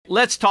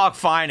Let's talk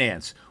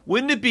finance.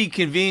 Wouldn't it be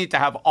convenient to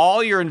have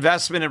all your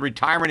investment and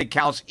retirement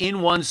accounts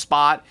in one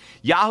spot?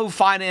 Yahoo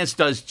Finance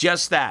does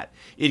just that.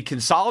 It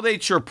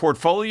consolidates your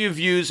portfolio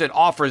views and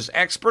offers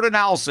expert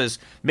analysis,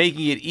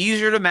 making it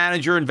easier to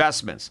manage your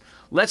investments.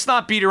 Let's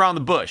not beat around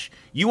the bush.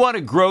 You want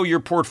to grow your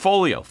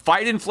portfolio,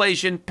 fight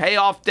inflation, pay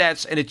off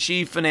debts, and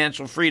achieve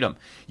financial freedom.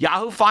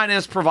 Yahoo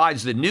Finance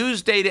provides the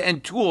news, data,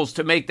 and tools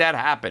to make that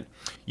happen.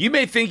 You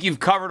may think you've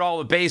covered all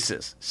the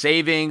bases: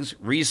 savings,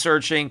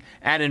 researching,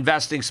 and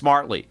investing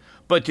smartly.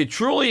 But to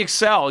truly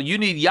excel, you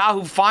need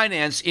Yahoo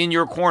Finance in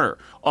your corner.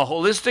 A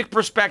holistic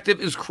perspective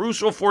is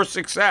crucial for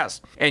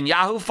success, and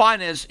Yahoo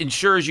Finance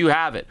ensures you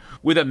have it.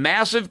 With a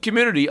massive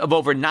community of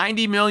over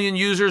 90 million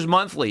users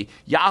monthly,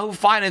 Yahoo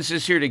Finance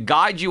is here to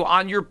guide you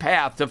on your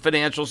path to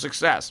financial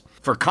success.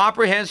 For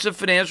comprehensive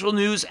financial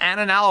news and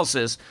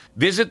analysis,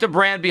 visit the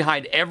brand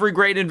behind every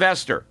great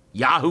investor,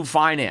 Yahoo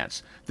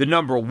Finance, the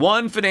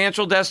 #1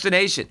 financial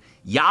destination,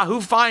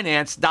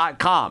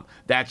 yahoofinance.com.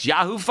 That's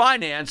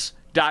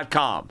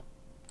yahoofinance.com.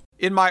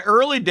 In my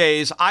early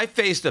days, I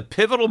faced a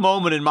pivotal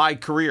moment in my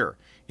career.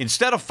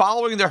 Instead of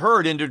following the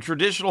herd into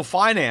traditional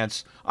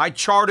finance, I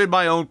charted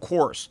my own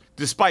course.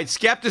 Despite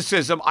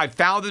skepticism, I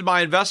founded my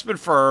investment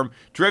firm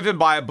driven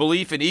by a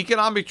belief in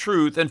economic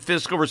truth and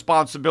fiscal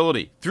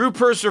responsibility. Through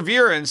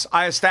perseverance,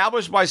 I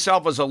established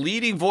myself as a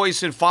leading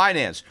voice in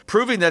finance,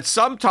 proving that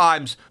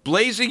sometimes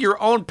blazing your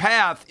own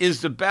path is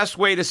the best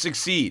way to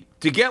succeed.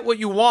 To get what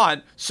you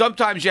want,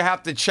 sometimes you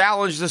have to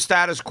challenge the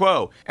status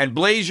quo and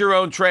blaze your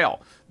own trail.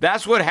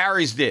 That's what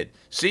Harry's did.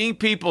 Seeing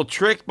people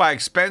tricked by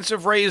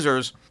expensive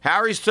razors,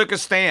 Harry's took a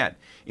stand.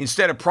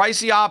 Instead of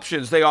pricey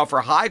options, they offer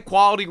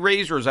high-quality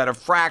razors at a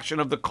fraction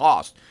of the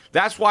cost.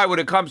 That's why when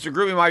it comes to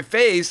grooming my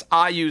face,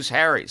 I use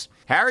Harry's.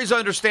 Harry's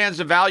understands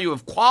the value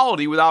of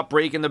quality without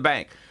breaking the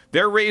bank.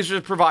 Their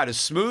razors provide a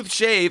smooth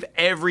shave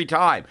every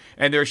time,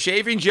 and their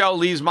shaving gel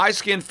leaves my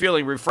skin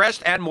feeling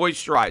refreshed and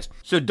moisturized.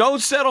 So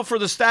don't settle for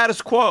the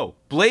status quo.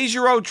 Blaze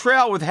your own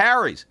trail with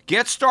Harry's.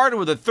 Get started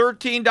with a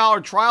 $13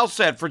 trial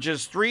set for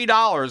just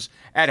 $3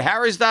 at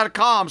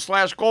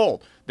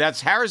harrys.com/gold.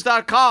 That's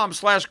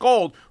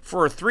harrys.com/gold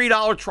for a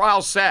 $3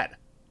 trial set.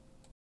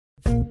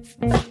 The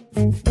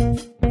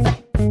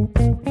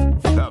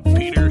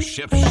Peter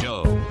Schiff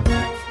Show.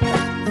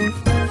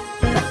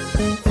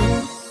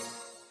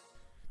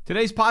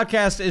 Today's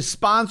podcast is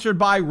sponsored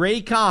by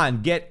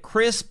Raycon. Get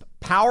crisp,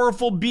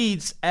 powerful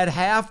beats at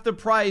half the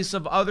price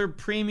of other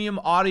premium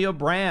audio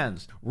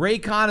brands.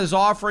 Raycon is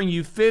offering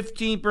you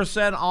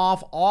 15%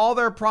 off all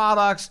their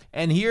products,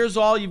 and here's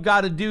all you've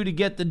got to do to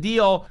get the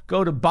deal.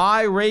 Go to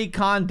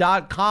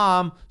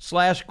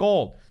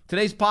buyraycon.com/gold.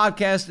 Today's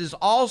podcast is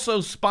also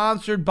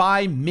sponsored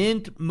by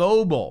Mint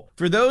Mobile.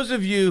 For those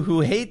of you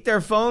who hate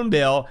their phone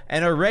bill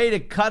and are ready to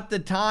cut the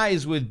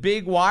ties with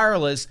big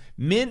wireless,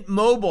 Mint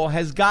Mobile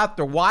has got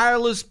the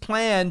wireless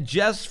plan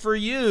just for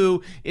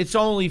you. It's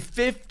only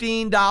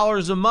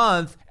 $15 a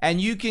month, and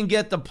you can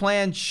get the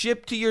plan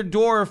shipped to your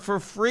door for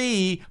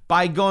free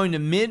by going to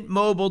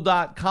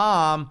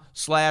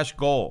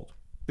mintmobile.com/gold.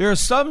 There are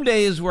some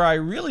days where I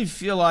really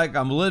feel like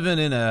I'm living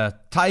in a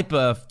type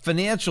of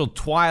financial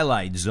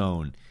twilight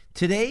zone.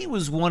 Today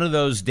was one of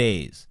those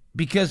days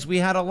because we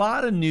had a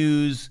lot of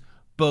news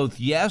both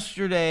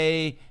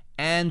yesterday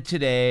and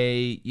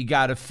today. You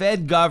got a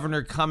Fed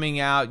governor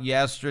coming out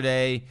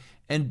yesterday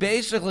and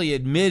basically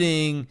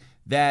admitting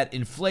that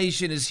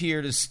inflation is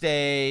here to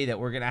stay, that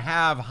we're going to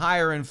have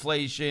higher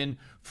inflation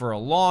for a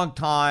long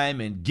time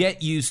and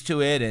get used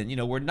to it. And,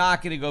 we're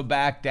not going to go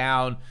back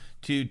down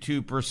to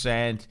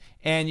 2%.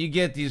 And you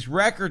get these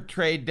record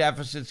trade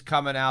deficits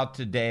coming out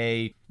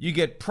today. You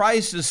get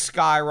prices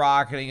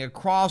skyrocketing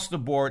across the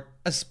board,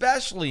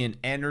 especially in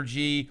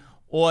energy,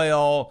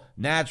 oil,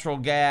 natural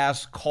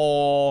gas,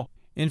 coal.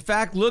 In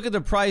fact, look at the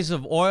price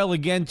of oil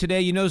again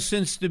today.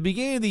 Since the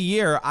beginning of the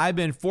year, I've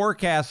been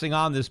forecasting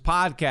on this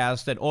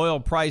podcast that oil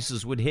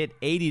prices would hit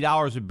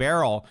 $80 a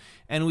barrel,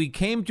 and we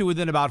came to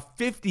within about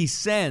 50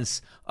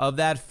 cents of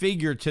that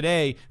figure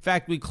today. In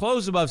fact, we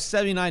closed above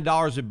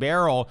 $79 a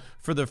barrel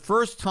for the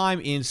first time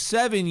in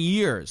 7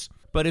 years.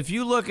 But if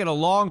you look at a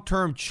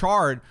long-term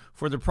chart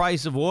for the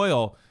price of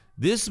oil,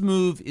 this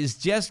move is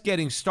just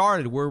getting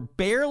started. We're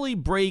barely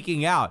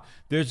breaking out.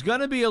 There's going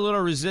to be a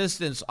little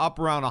resistance up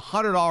around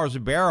 $100 a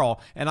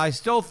barrel, and I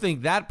still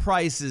think that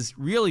price is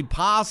really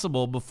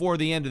possible before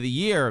the end of the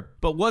year.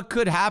 But what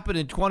could happen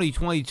in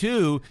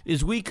 2022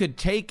 is we could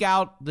take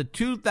out the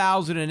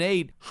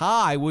 2008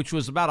 high, which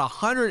was about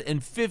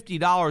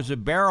 $150 a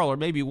barrel, or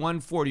maybe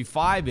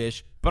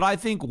 $145-ish. But I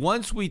think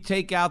once we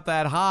take out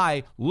that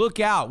high, look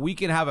out, we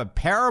can have a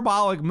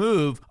parabolic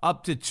move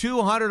up to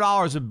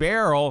 $200 a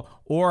barrel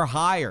or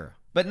higher.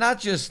 But not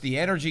just the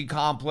energy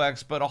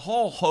complex, but a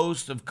whole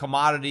host of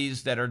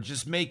commodities that are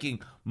just making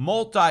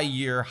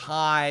multi-year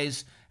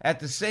highs. At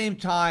the same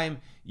time,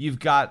 you've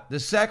got the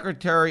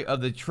Secretary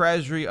of the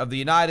Treasury of the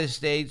United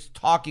States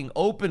talking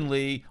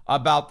openly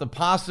about the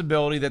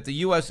possibility that the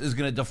U.S. is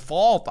going to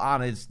default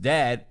on its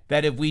debt,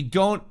 that if we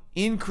don't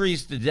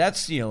increase the debt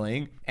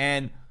ceiling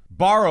and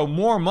borrow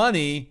more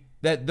money,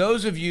 that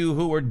those of you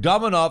who were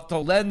dumb enough to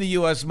lend the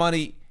U.S.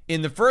 money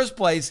in the first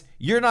place,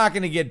 you're not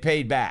going to get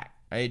paid back.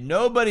 Right?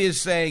 Nobody is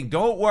saying,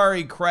 don't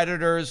worry,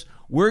 creditors,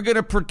 we're going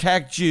to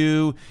protect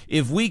you.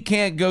 If we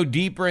can't go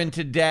deeper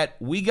into debt,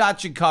 we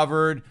got you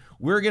covered.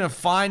 We're going to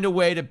find a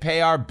way to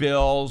pay our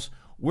bills.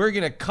 We're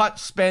going to cut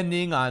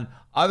spending on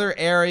other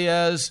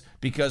areas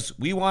because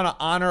we want to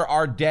honor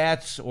our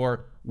debts,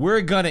 or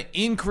we're going to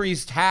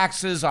increase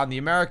taxes on the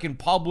American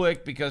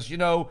public because,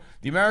 the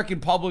American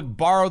public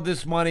borrowed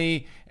this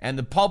money and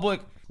the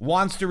public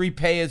wants to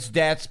repay its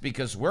debts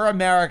because we're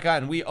America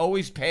and we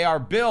always pay our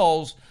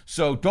bills.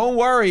 So don't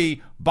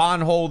worry,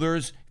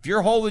 bondholders. If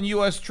you're holding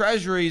U.S.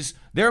 treasuries,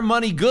 they're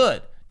money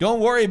good. Don't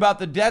worry about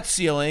the debt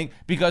ceiling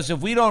because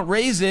if we don't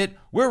raise it,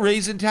 we're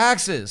raising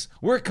taxes.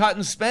 We're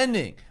cutting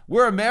spending.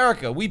 We're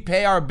America. We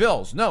pay our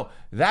bills. No,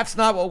 that's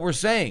not what we're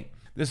saying.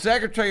 The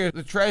Secretary of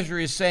the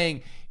Treasury is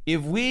saying,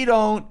 if we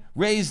don't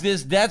raise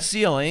this debt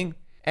ceiling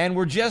and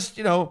we're just,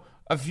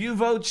 a few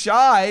votes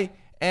shy,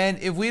 and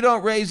if we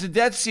don't raise the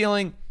debt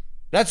ceiling,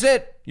 that's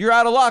it. You're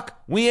out of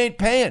luck. We ain't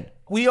paying.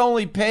 We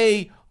only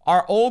pay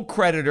our old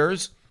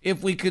creditors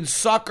if we can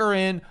sucker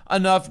in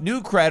enough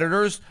new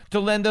creditors to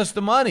lend us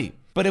the money.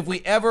 But if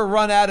we ever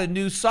run out of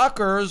new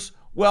suckers,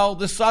 well,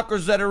 the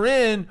suckers that are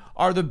in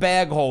are the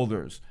bag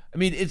holders. I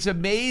mean, it's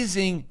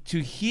amazing to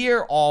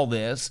hear all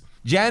this.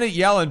 Janet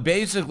Yellen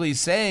basically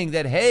saying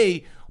that,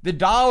 hey, the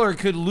dollar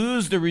could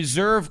lose the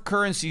reserve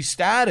currency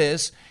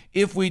status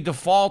if we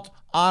default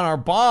on our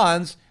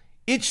bonds.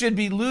 It should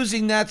be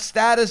losing that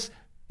status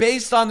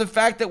based on the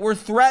fact that we're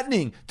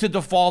threatening to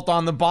default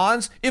on the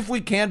bonds if we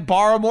can't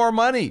borrow more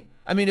money.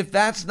 I mean, if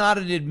that's not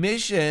an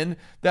admission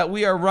that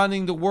we are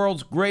running the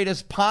world's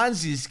greatest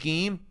Ponzi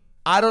scheme,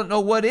 I don't know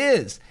what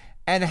is.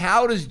 And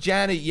how does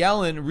Janet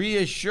Yellen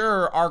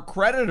reassure our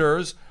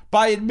creditors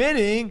by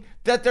admitting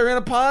that they're in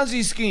a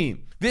Ponzi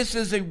scheme? This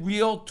is a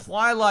real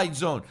twilight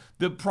zone.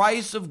 The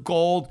price of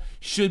gold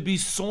should be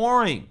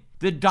soaring.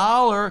 The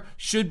dollar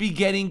should be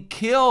getting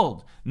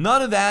killed.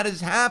 None of that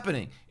is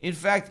happening. In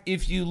fact,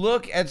 if you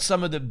look at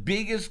some of the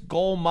biggest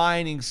gold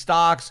mining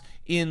stocks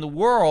in the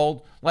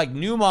world, like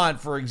Newmont,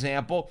 for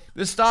example,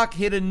 the stock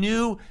hit a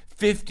new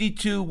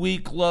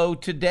 52-week low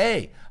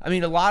today. I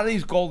mean, a lot of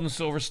these gold and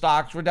silver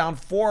stocks were down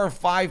 4 or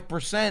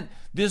 5%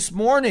 this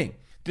morning,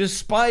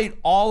 despite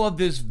all of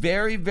this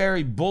very,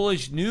 very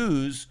bullish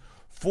news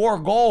for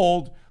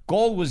gold.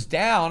 Gold was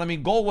down. I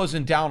mean, gold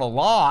wasn't down a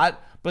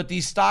lot, but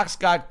these stocks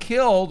got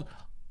killed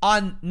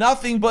on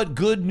nothing but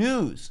good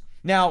news.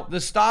 Now, the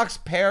stocks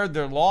paired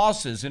their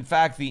losses. In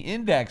fact, the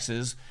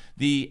indexes,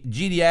 the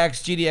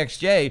GDX,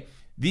 GDXJ,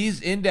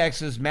 these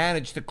indexes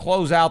managed to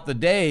close out the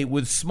day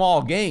with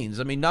small gains.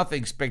 I mean,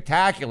 nothing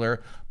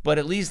spectacular, but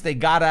at least they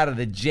got out of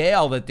the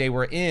jail that they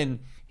were in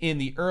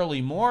the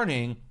early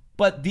morning.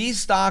 But these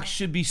stocks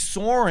should be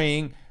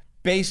soaring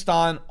based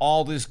on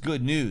all this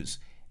good news.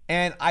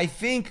 And I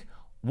think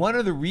one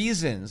of the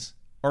reasons,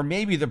 or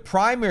maybe the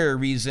primary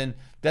reason,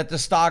 that the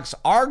stocks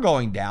are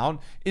going down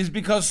is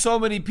because so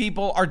many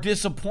people are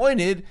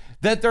disappointed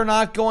that they're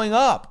not going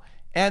up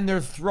and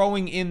they're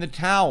throwing in the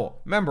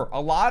towel. Remember,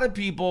 a lot of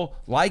people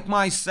like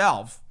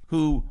myself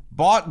who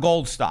bought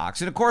gold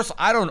stocks, and of course,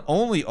 I don't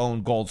only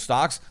own gold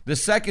stocks. The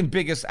second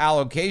biggest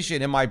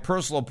allocation in my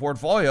personal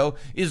portfolio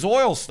is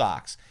oil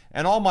stocks.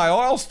 And all my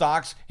oil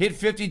stocks hit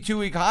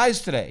 52-week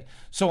highs today.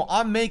 So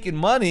I'm making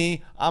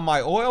money on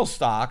my oil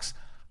stocks.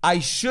 I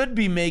should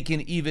be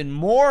making even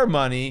more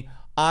money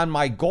on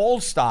my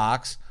gold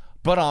stocks,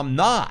 but I'm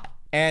not.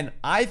 And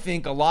I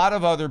think a lot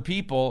of other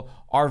people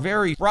are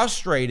very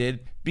frustrated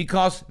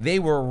because they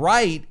were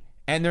right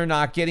and they're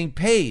not getting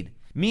paid.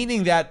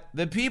 Meaning that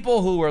the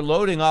people who were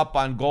loading up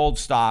on gold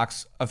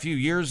stocks a few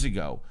years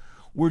ago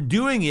were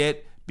doing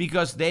it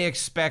because they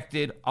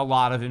expected a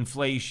lot of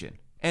inflation.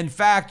 In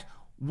fact,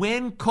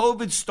 when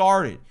COVID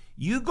started,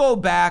 you go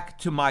back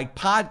to my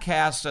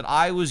podcast that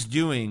I was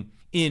doing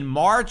in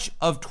March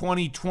of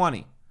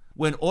 2020,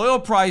 when oil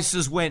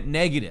prices went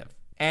negative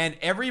and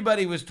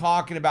everybody was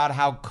talking about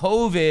how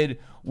COVID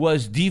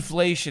was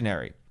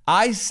deflationary.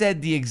 I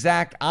said the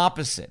exact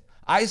opposite.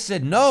 I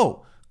said,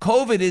 no,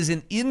 COVID is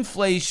an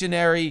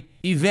inflationary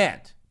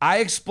event. I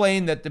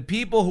explained that the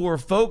people who were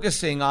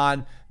focusing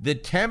on the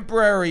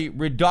temporary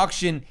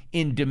reduction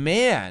in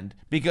demand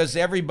because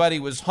everybody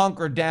was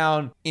hunkered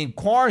down in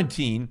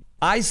quarantine,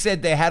 I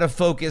said they had to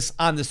focus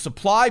on the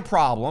supply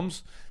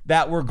problems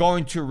that were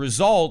going to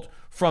result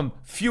from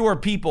fewer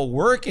people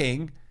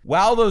working.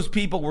 While those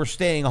people were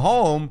staying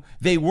home,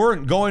 they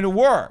weren't going to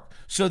work.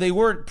 So they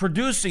weren't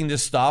producing the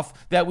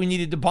stuff that we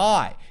needed to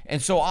buy.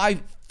 And so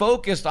I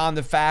focused on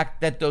the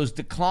fact that those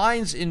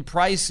declines in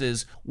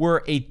prices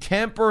were a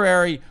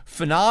temporary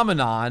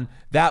phenomenon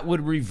that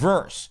would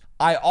reverse.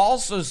 I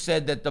also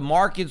said that the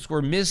markets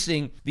were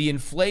missing the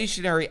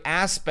inflationary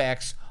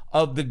aspects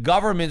of the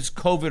government's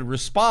COVID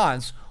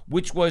response,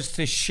 which was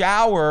to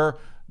shower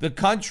the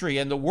country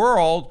and the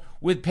world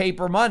with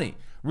paper money.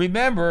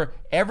 Remember,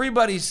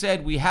 everybody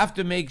said we have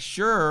to make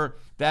sure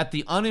that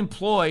the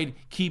unemployed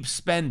keep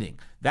spending.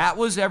 That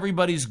was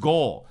everybody's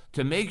goal,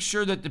 to make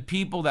sure that the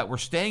people that were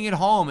staying at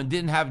home and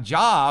didn't have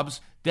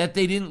jobs, that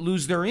they didn't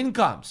lose their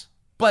incomes.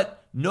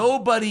 But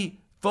nobody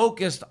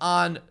focused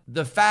on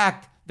the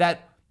fact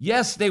that,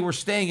 yes, they were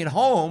staying at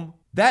home.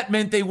 That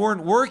meant they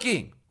weren't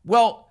working.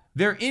 Well,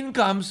 their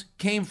incomes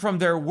came from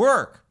their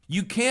work.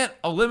 You can't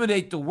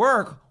eliminate the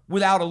work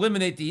without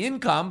eliminate the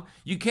income.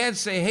 You can't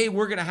say, hey,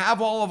 we're going to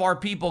have all of our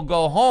people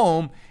go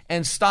home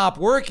and stop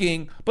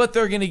working, but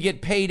they're going to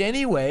get paid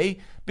anyway,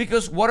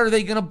 because what are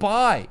they going to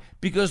buy?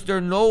 Because they're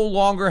no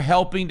longer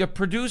helping to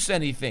produce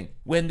anything.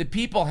 When the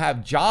people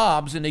have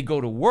jobs and they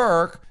go to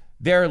work,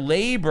 their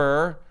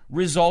labor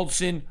results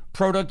in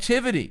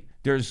productivity.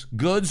 There's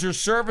goods or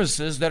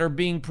services that are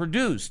being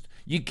produced.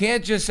 You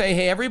can't just say,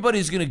 hey,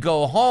 everybody's going to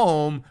go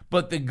home,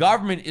 but the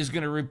government is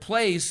going to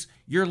replace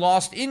your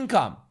lost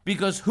income.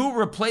 Because who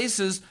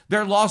replaces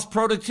their lost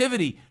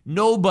productivity?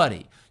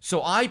 Nobody.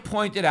 So I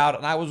pointed out,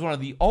 and I was one of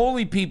the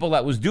only people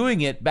that was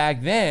doing it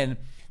back then,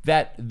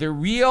 that the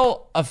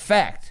real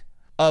effect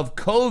of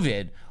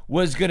COVID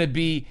was going to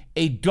be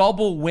a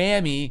double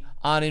whammy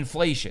on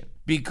inflation,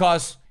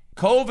 because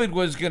COVID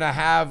was going to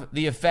have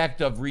the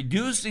effect of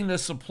reducing the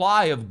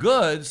supply of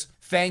goods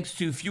thanks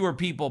to fewer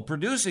people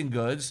producing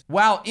goods,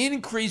 while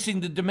increasing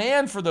the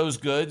demand for those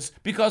goods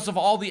because of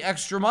all the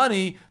extra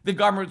money the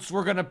governments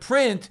were going to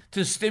print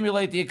to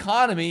stimulate the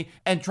economy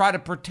and try to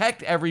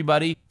protect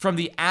everybody from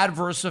the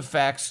adverse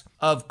effects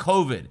of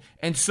COVID.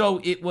 And so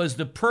it was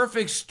the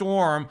perfect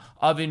storm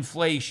of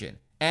inflation.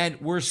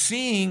 And we're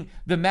seeing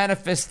the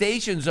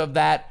manifestations of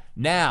that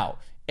now.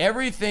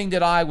 Everything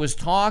that I was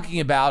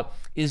talking about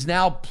is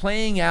now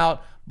playing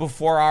out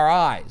before our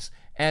eyes.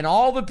 And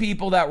all the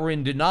people that were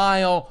in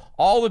denial,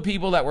 all the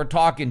people that were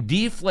talking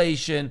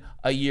deflation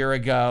a year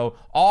ago,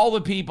 all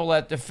the people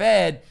at the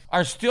Fed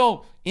are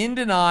still in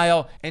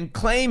denial and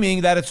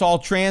claiming that it's all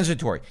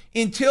transitory.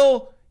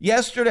 Until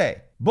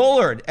yesterday,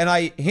 Bullard, and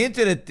I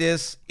hinted at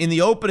this in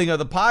the opening of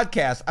the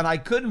podcast, and I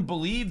couldn't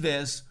believe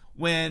this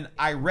when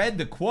I read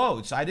the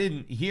quotes. I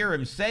didn't hear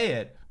him say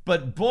it,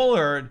 but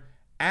Bullard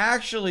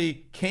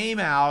actually came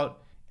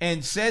out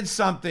and said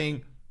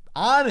something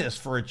honest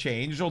for a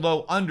change,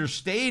 although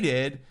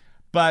understated,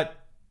 but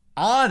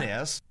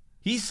honest.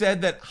 He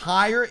said that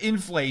higher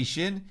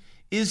inflation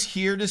is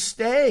here to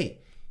stay.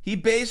 He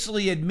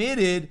basically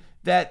admitted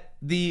that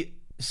the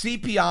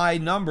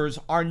CPI numbers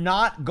are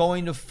not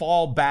going to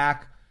fall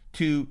back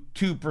to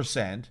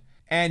 2%.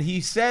 And he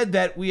said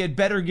that we had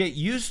better get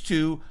used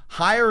to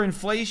higher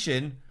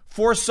inflation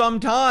for some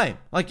time,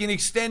 like an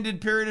extended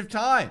period of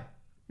time.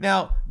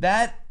 Now,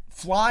 that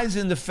flies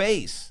in the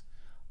face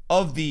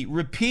of the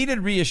repeated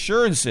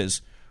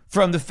reassurances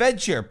from the Fed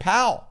chair,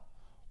 Powell.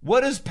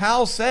 What has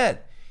Powell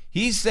said?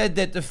 He said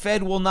that the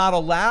Fed will not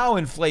allow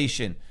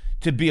inflation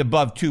to be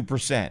above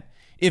 2%.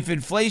 If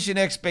inflation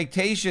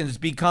expectations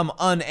become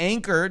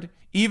unanchored,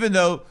 even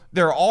though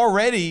they're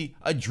already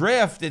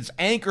adrift, it's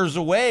anchors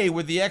away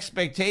with the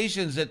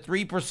expectations at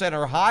 3%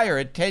 or higher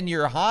at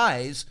 10-year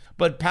highs.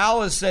 But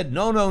Powell has said,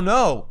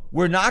 no,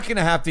 we're not going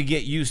to have to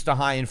get used to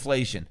high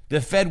inflation.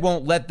 The Fed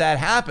won't let that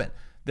happen.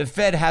 The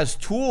Fed has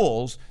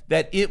tools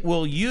that it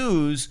will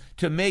use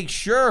to make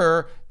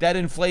sure that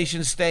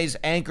inflation stays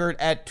anchored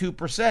at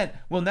 2%.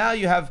 Well, now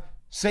you have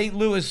St.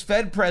 Louis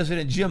Fed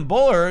President Jim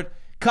Bullard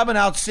coming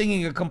out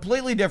singing a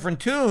completely different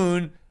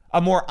tune, a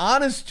more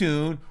honest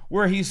tune,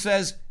 where he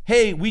says,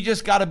 hey, we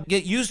just got to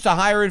get used to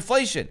higher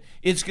inflation.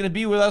 It's going to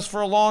be with us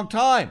for a long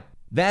time.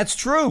 That's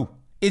true.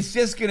 It's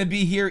just going to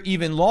be here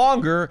even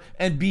longer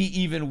and be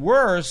even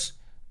worse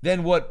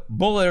than what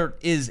Bullard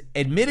is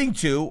admitting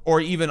to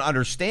or even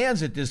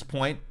understands at this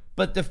point.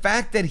 But the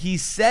fact that he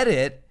said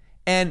it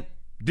and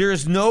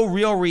there's no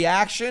real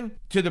reaction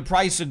to the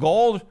price of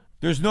gold,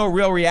 there's no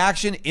real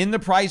reaction in the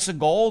price of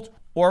gold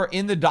or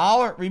in the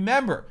dollar.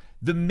 Remember,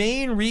 the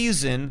main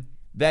reason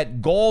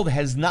that gold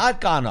has not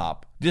gone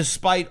up,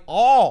 despite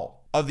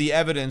all of the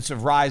evidence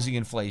of rising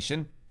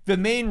inflation, the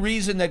main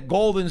reason that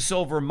gold and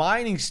silver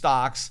mining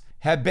stocks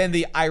have been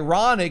the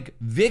ironic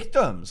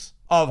victims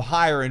of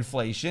higher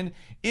inflation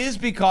is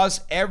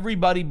because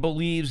everybody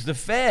believes the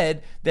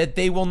Fed that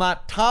they will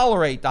not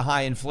tolerate the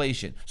high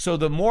inflation. So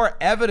the more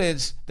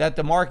evidence that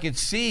the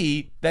markets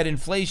see that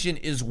inflation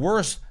is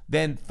worse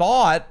than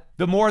thought,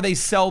 the more they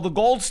sell the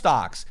gold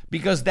stocks,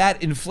 because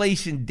that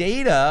inflation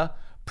data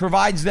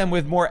provides them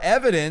with more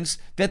evidence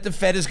that the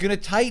Fed is going to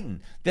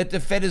tighten, that the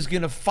Fed is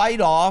going to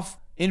fight off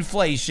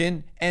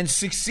inflation and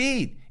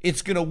succeed.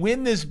 It's going to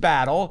win this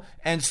battle,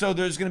 and so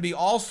there's going to be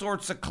all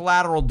sorts of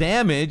collateral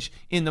damage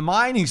in the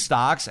mining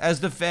stocks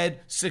as the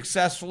Fed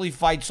successfully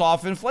fights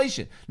off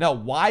inflation. Now,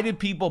 why do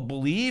people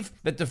believe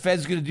that the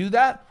Fed's going to do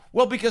that?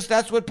 Well, because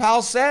that's what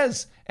Powell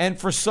says. And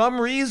for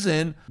some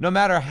reason, no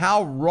matter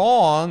how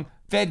wrong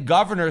Fed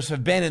governors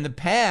have been in the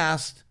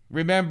past,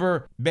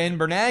 remember Ben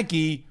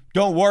Bernanke,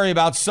 don't worry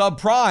about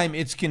subprime,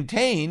 it's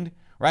contained,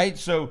 right?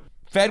 So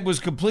Fed was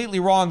completely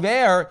wrong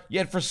there,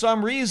 yet for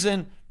some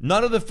reason,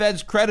 none of the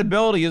Fed's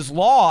credibility is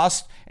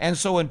lost. And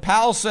so when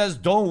Powell says,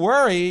 don't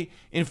worry,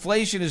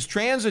 inflation is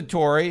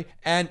transitory,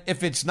 and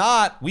if it's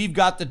not, we've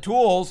got the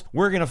tools,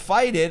 we're going to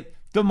fight it,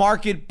 the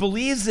market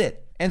believes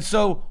it. And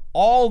so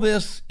all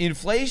this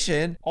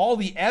inflation, all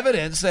the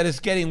evidence that it's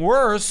getting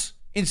worse,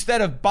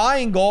 instead of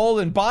buying gold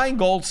and buying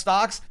gold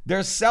stocks,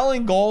 they're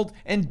selling gold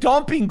and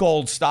dumping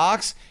gold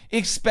stocks,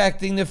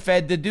 expecting the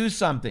Fed to do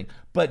something.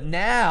 But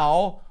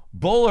now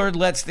Bullard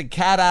lets the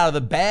cat out of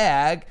the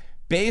bag,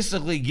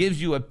 basically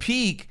gives you a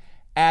peek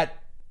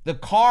at the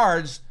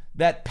cards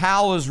that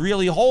Powell is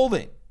really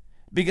holding.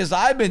 Because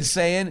I've been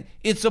saying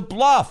it's a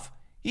bluff.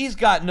 He's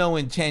got no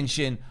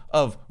intention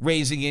of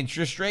raising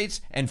interest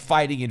rates and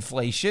fighting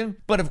inflation.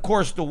 But of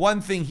course, the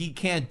one thing he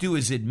can't do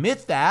is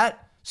admit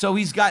that. So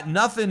he's got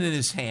nothing in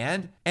his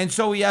hand. And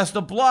so he has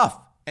to bluff.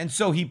 And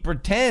so he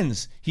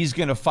pretends he's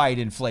going to fight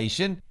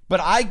inflation. But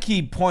I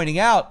keep pointing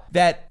out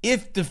that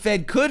if the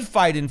Fed could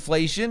fight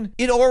inflation,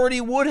 it already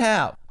would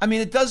have. I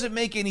mean, it doesn't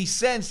make any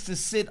sense to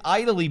sit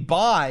idly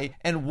by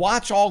and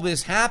watch all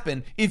this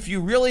happen. If you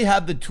really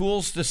have the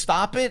tools to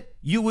stop it,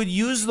 you would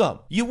use them.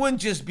 You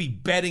wouldn't just be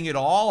betting it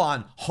all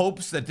on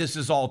hopes that this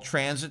is all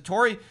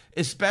transitory,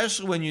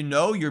 especially when you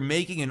know you're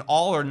making an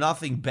all or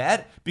nothing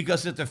bet,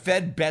 because if the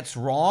Fed bets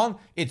wrong,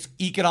 it's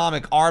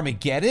economic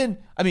Armageddon.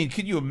 I mean,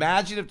 can you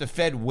imagine if the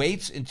Fed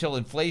waits until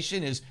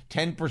inflation is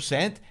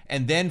 10%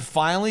 and then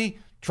finally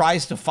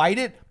tries to fight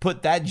it,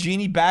 put that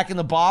genie back in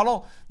the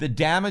bottle, the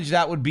damage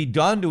that would be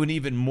done to an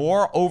even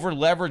more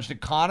over-leveraged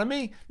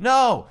economy?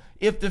 No.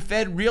 If the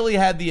Fed really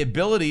had the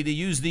ability to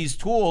use these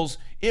tools,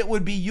 it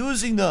would be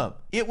using them.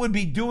 It would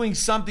be doing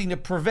something to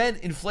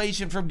prevent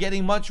inflation from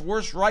getting much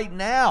worse right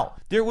now.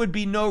 There would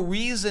be no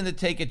reason to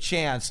take a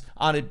chance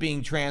on it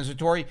being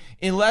transitory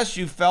unless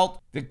you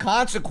felt the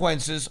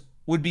consequences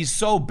would be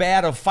so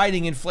bad of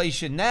fighting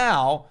inflation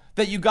now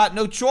that you got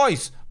no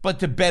choice but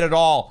to bet it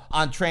all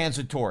on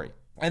transitory.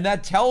 And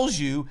that tells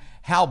you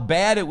how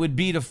bad it would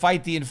be to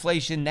fight the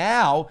inflation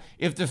now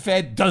if the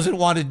Fed doesn't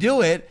want to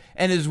do it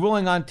and is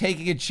willing on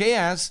taking a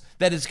chance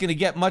that it's going to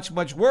get much,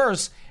 much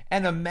worse.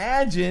 And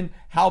imagine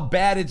how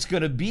bad it's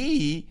going to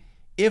be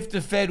if the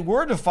Fed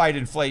were to fight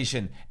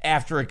inflation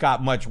after it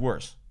got much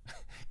worse.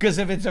 Because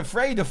if it's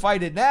afraid to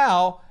fight it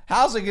now,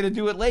 how's it going to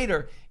do it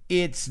later?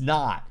 It's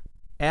not.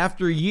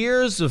 After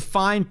years of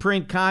fine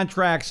print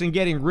contracts and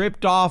getting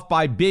ripped off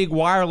by big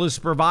wireless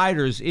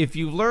providers, if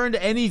you've learned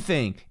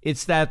anything,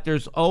 it's that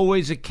there's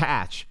always a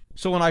catch.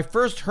 So when I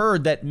first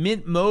heard that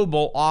Mint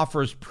Mobile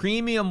offers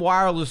premium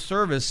wireless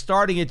service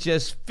starting at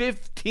just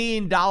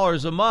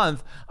 $15 a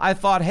month, I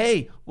thought,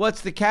 hey,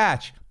 what's the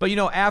catch? But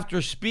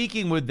after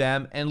speaking with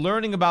them and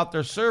learning about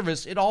their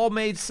service, it all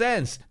made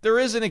sense. There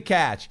isn't a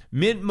catch.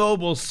 Mint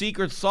Mobile's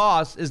secret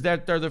sauce is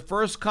that they're the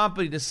first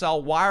company to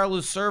sell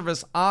wireless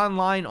service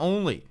online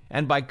only.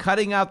 And by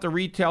cutting out the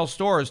retail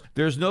stores,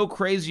 there's no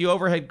crazy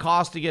overhead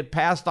cost to get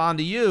passed on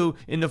to you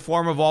in the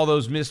form of all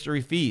those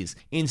mystery fees.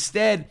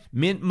 Instead,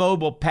 Mint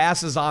Mobile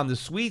passes on the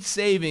sweet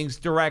savings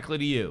directly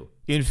to you.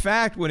 In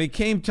fact, when it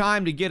came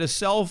time to get a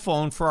cell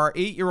phone for our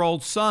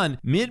 8-year-old son,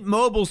 Mint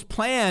Mobile's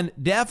plan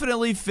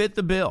definitely fit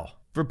the bill.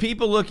 For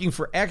people looking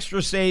for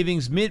extra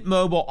savings, Mint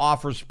Mobile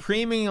offers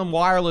premium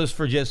wireless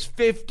for just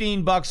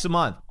 $15 a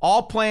month.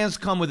 All plans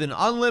come with an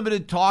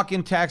unlimited talk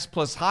and text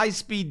plus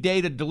high-speed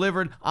data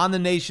delivered on the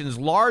nation's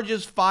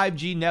largest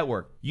 5G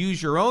network.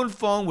 Use your own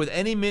phone with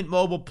any Mint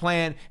Mobile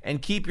plan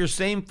and keep your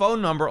same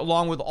phone number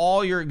along with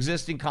all your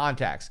existing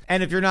contacts.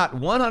 And if you're not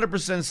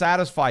 100%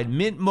 satisfied,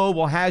 Mint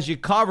Mobile has you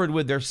covered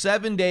with their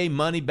 7-day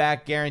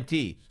money-back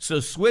guarantee.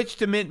 So switch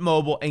to Mint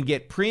Mobile and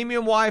get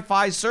premium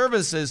Wi-Fi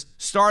services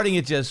starting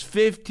at just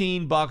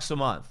 $15 a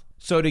month.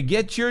 So to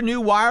get your new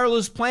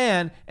wireless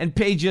plan and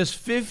pay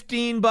just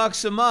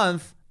 $15 a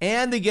month,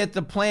 and to get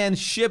the plan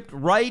shipped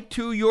right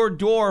to your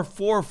door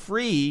for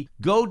free,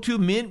 go to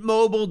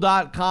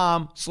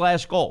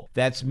mintmobile.com/gold.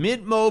 That's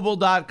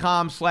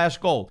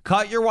mintmobile.com/gold.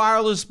 Cut your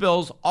wireless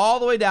bills all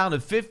the way down to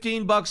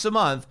 $15 a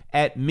month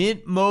at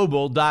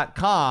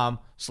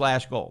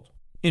mintmobile.com/gold.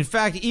 In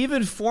fact,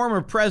 even former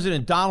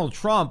President Donald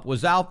Trump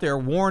was out there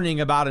warning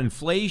about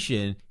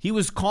inflation. He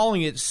was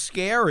calling it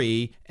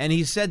scary, and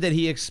he said that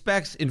he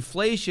expects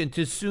inflation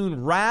to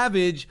soon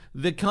ravage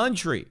the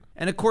country.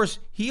 And of course,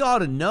 he ought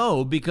to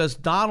know because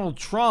Donald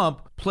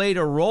Trump played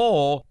a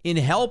role in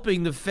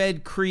helping the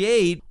Fed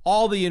create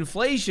all the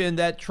inflation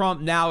that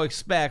Trump now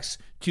expects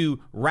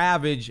to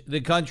ravage the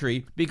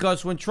country.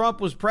 Because when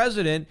Trump was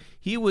president,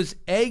 he was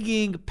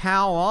egging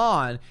Powell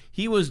on.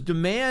 He was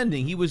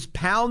demanding, he was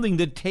pounding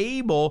the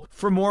table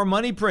for more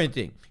money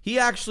printing. He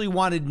actually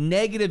wanted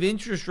negative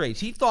interest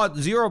rates. He thought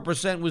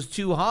 0% was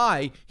too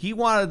high. He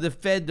wanted the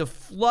Fed to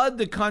flood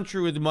the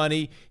country with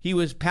money. He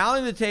was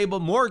pounding the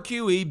table, more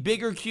QE,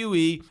 bigger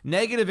QE,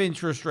 negative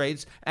interest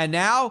rates. And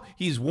now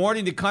he's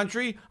warning the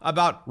country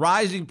about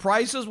rising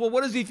prices. Well,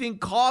 what does he think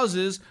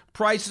causes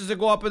prices to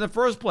go up in the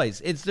first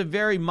place? It's the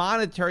very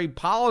monetary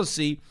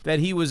policy that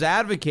he was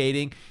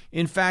advocating.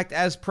 In fact,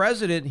 as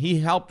president,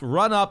 he helped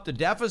run up the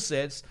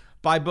deficits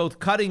by both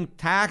cutting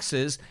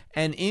taxes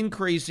and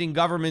increasing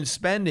government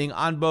spending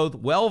on both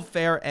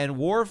welfare and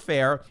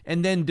warfare,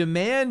 and then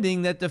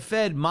demanding that the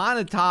Fed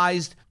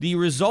monetized the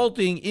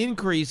resulting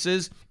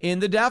increases in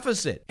the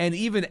deficit. And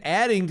even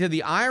adding to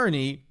the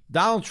irony,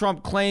 Donald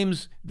Trump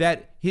claims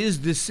that his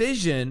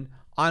decision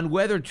on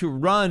whether to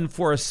run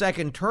for a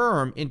second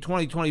term in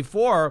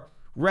 2024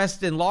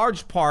 rests in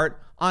large part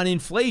on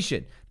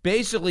inflation.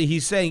 Basically,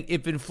 he's saying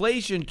if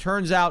inflation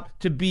turns out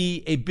to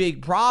be a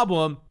big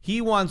problem,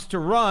 he wants to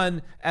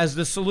run as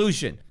the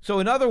solution. So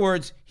in other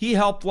words, he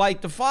helped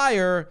light the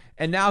fire,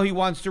 and now he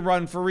wants to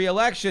run for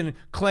re-election,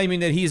 claiming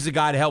that he's the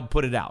guy to help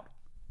put it out.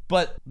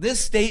 But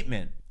this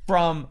statement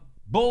from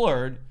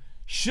Bullard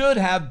should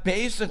have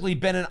basically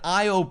been an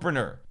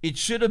eye-opener. It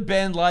should have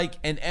been like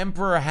an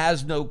emperor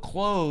has no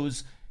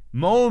clothes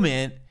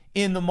moment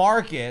in the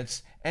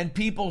markets, and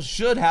people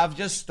should have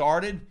just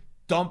started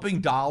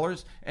dumping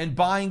dollars and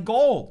buying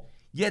gold.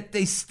 Yet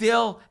they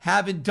still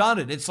haven't done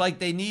it. It's like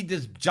they need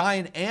this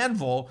giant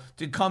anvil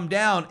to come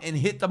down and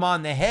hit them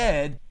on the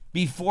head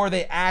before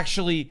they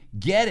actually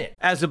get it.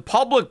 As a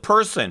public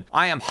person,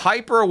 I am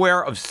hyper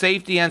aware of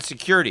safety and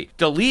security.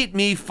 Delete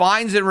Me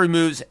finds and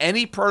removes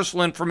any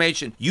personal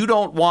information you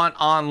don't want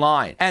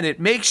online, and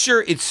it makes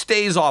sure it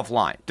stays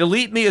offline.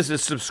 Delete Me is a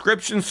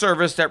subscription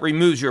service that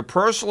removes your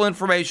personal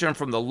information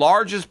from the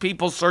largest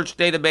people search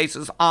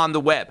databases on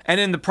the web, and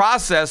in the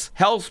process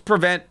helps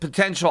prevent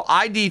potential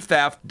ID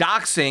theft,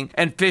 doxing,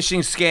 and phishing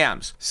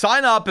scams.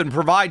 Sign up and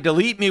provide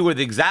Delete Me with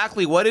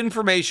exactly what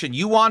information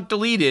you want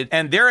deleted,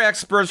 and their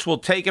experts will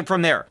take it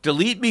from there.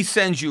 Delete Me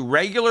sends you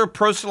regular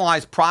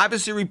personalized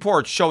privacy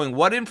reports showing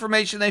what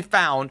information they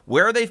found,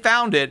 where they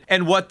found it,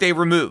 and what they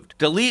removed.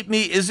 Delete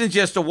Me isn't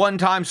just a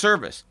one-time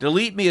service.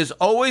 Delete Me is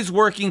always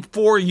working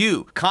for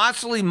you,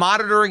 constantly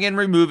monitoring and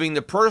removing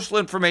the personal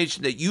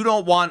information that you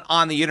don't want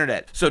on the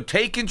internet. So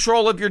take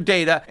control of your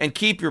data and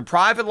keep your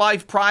private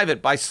life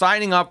private by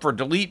signing up for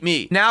Delete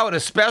Me. Now at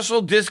a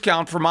special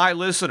discount for my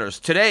listeners.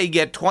 Today,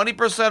 get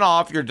 20%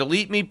 off your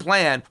Delete Me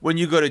plan when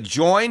you go to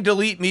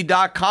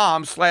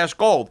joindeleteme.com/gold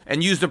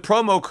and use the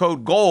promo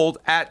code GOLD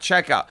at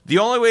checkout. The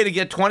only way to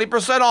get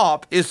 20%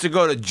 off is to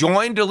go to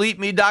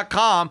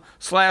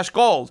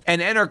joindeleteme.com/gold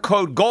and enter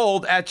code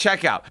GOLD at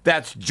checkout.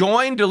 That's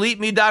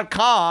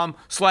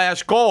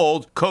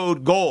joindeleteme.com/gold,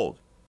 code GOLD.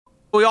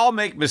 We all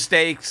make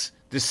mistakes,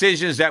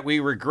 decisions that we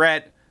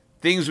regret,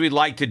 things we'd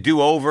like to do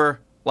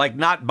over, like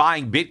not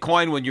buying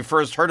Bitcoin when you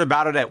first heard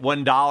about it at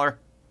 $1.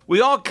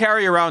 We all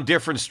carry around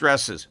different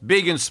stresses,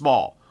 big and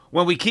small.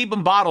 When we keep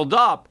them bottled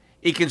up,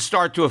 it can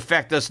start to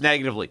affect us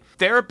negatively.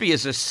 Therapy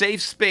is a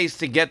safe space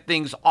to get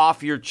things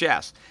off your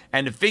chest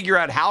and to figure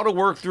out how to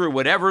work through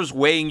whatever's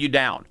weighing you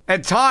down.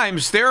 At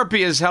times,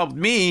 therapy has helped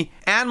me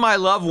and my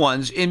loved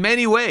ones in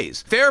many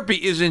ways.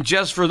 Therapy isn't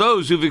just for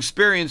those who've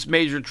experienced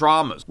major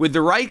traumas. With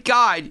the right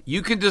guide,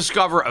 you can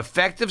discover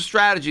effective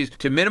strategies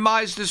to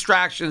minimize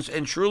distractions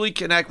and truly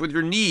connect with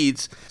your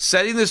needs,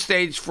 setting the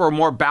stage for a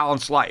more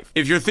balanced life.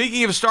 If you're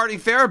thinking of starting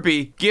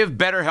therapy, give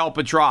BetterHelp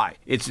a try.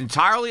 It's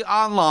entirely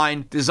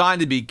online, designed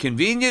to be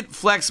convenient,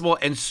 flexible,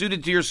 and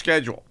suited to your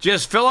schedule.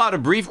 Just fill out a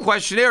brief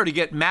questionnaire to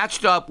get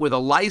matched up with a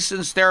licensed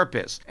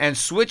therapist and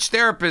switch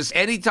therapists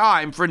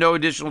anytime for no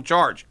additional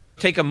charge.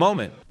 Take a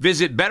moment.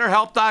 Visit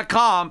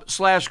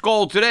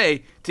BetterHelp.com/gold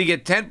today to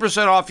get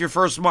 10% off your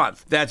first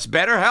month. That's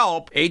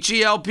BetterHelp,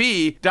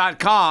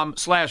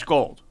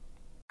 HELP.com/gold.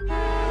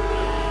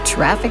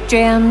 Traffic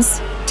jams,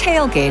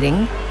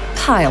 tailgating,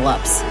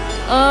 pileups.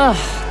 Ugh,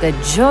 the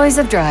joys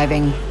of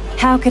driving.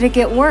 How could it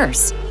get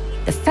worse?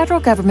 The federal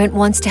government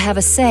wants to have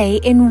a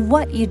say in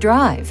what you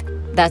drive.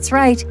 That's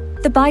right.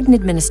 The Biden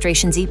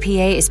administration's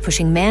EPA is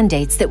pushing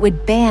mandates that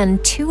would ban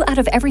 2 out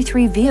of every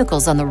 3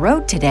 vehicles on the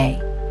road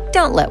today.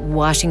 Don't let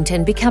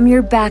Washington become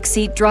your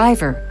backseat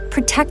driver.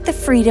 Protect the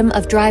freedom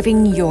of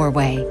driving your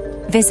way.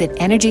 Visit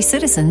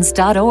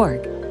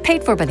EnergyCitizens.org.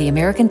 Paid for by the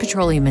American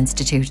Petroleum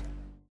Institute.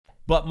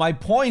 But my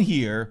point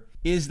here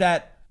is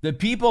that the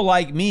people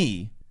like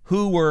me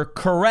who were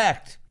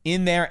correct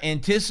in their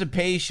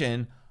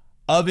anticipation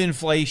of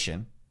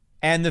inflation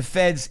and the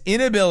Fed's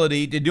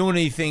inability to do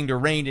anything to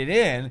rein it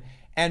in,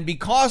 and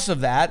because of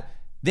that,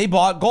 they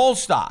bought gold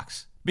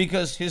stocks.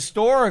 Because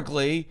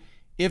historically,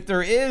 if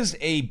there is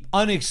a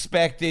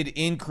unexpected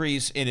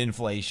increase in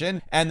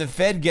inflation and the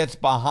Fed gets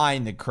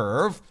behind the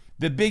curve,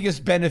 the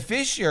biggest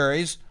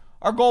beneficiaries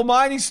are gold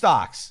mining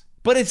stocks.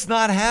 But it's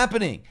not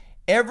happening.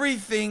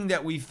 Everything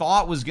that we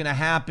thought was going to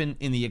happen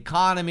in the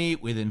economy,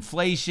 with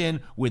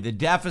inflation, with the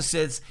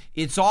deficits,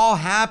 it's all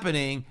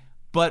happening,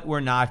 but we're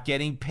not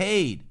getting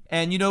paid.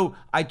 And, you know,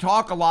 I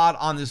talk a lot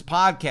on this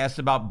podcast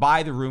about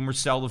buy the rumor,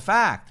 sell the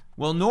fact.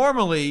 Well,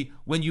 normally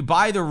when you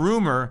buy the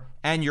rumor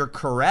and you're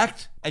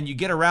correct and you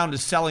get around to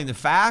selling the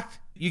fact,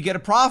 you get a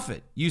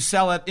profit. You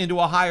sell it into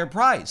a higher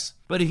price.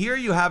 But here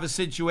you have a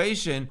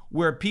situation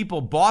where people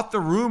bought the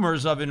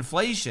rumors of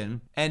inflation,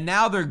 and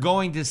now they're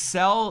going to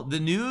sell the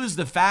news,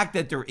 the fact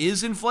that there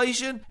is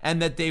inflation and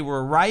that they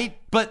were right,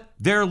 but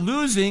they're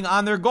losing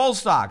on their gold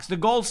stocks. The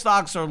gold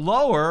stocks are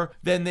lower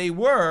than they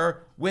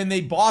were when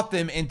they bought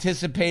them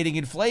anticipating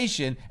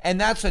inflation.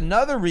 And that's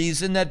another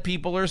reason that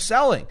people are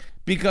selling,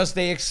 because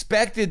they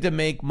expected to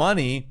make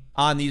money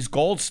on these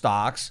gold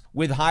stocks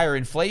with higher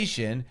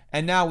inflation,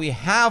 and now we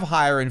have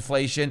higher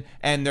inflation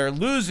and they're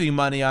losing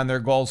money on their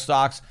gold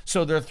stocks,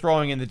 so they're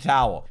throwing in the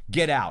towel.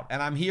 Get out.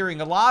 And I'm hearing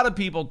a lot of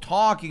people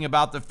talking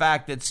about the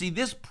fact that, see,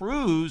 this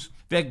proves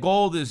that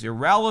gold is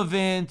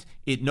irrelevant,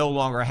 it no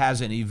longer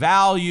has any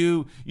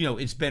value,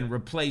 it's been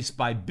replaced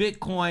by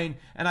Bitcoin.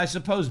 And I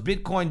suppose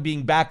Bitcoin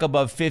being back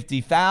above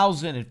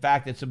 50,000, in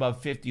fact, it's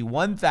above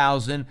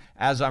 51,000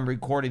 as I'm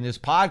recording this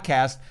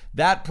podcast,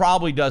 that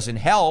probably doesn't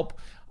help.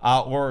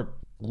 Or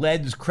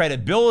lends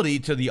credibility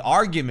to the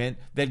argument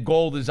that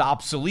gold is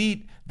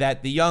obsolete,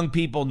 that the young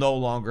people no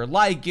longer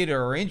like it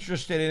or are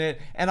interested in it.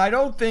 And I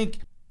don't think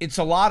it's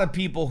a lot of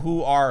people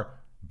who are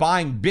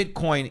buying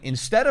Bitcoin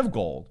instead of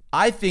gold.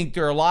 I think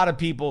there are a lot of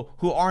people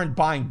who aren't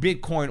buying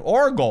Bitcoin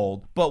or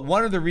gold, but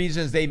one of the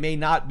reasons they may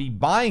not be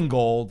buying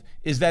gold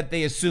is that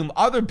they assume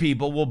other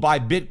people will buy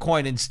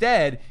Bitcoin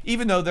instead,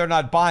 even though they're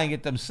not buying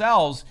it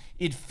themselves.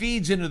 It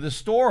feeds into the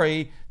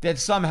story that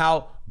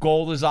somehow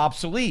gold is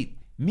obsolete.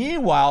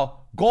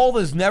 Meanwhile, gold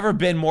has never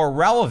been more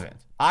relevant.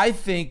 I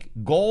think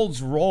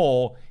gold's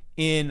role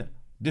in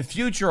the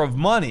future of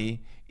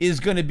money is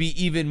going to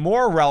be even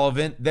more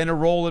relevant than a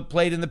role it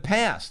played in the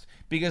past,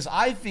 because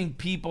I think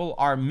people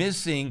are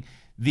missing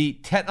the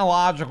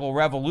technological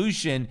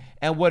revolution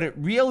and what it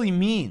really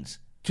means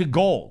to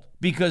gold.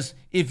 Because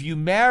if you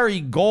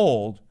marry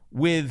gold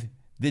with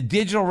the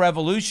digital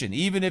revolution,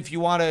 even if you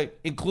want to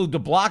include the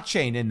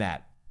blockchain in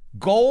that,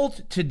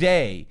 gold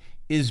today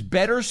is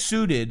better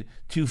suited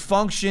to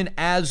function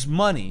as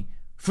money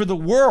for the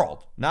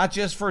world, not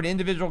just for an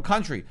individual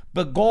country,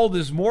 but gold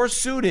is more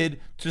suited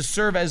to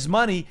serve as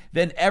money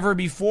than ever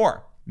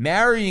before.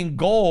 Marrying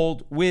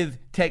gold with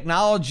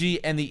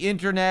technology and the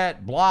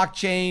internet,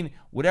 blockchain,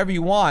 whatever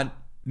you want,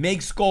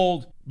 makes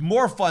gold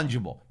more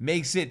fungible,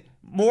 makes it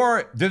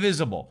more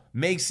divisible,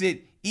 makes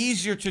it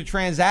easier to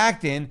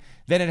transact in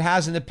than it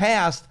has in the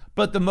past.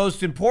 But the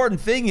most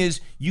important thing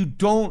is you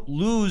don't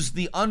lose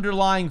the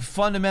underlying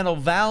fundamental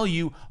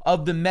value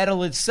of the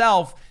metal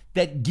itself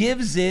that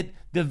gives it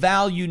the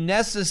value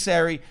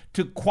necessary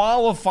to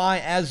qualify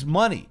as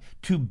money,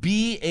 to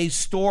be a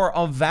store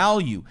of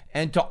value,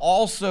 and to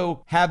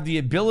also have the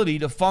ability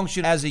to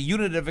function as a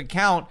unit of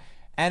account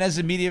and as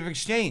a medium of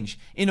exchange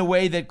in a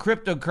way that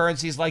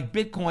cryptocurrencies like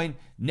Bitcoin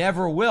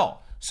never will.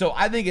 So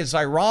I think it's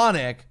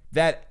ironic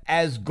that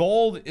as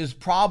gold is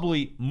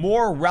probably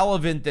more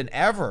relevant than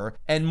ever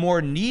and more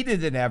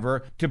needed than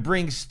ever to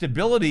bring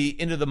stability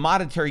into the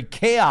monetary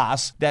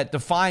chaos that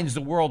defines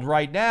the world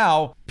right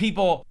now,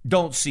 people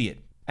don't see it.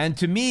 And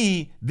to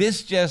me,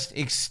 this just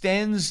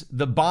extends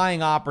the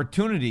buying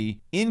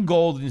opportunity in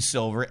gold and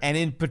silver, and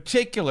in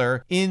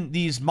particular in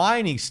these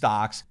mining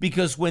stocks,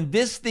 because when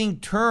this thing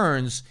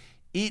turns,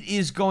 it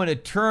is going to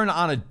turn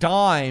on a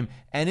dime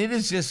and it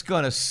is just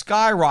going to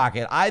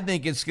skyrocket. I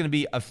think it's going to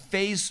be a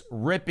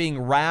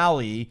face-ripping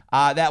rally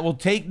that will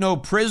take no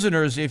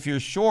prisoners if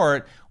you're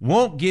short,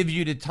 won't give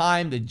you the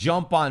time to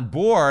jump on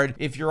board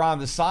if you're on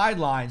the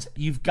sidelines.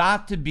 You've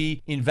got to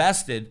be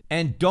invested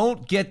and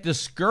don't get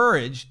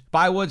discouraged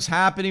by what's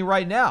happening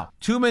right now.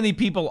 Too many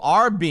people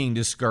are being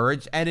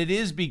discouraged, and it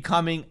is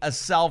becoming a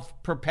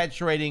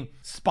self-perpetuating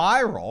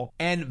spiral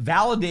and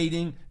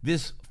validating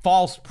this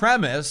false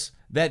premise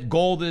that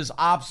gold is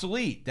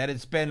obsolete, that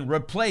it's been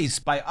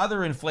replaced by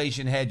other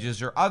inflation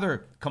hedges or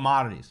other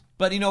commodities.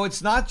 But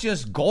it's not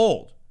just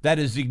gold that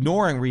is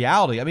ignoring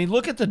reality. I mean,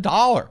 look at the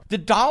dollar. The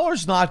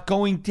dollar's not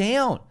going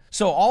down.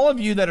 So all of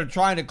you that are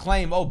trying to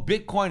claim,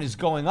 Bitcoin is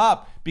going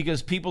up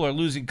because people are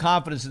losing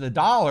confidence in the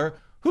dollar,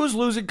 who's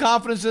losing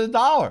confidence in the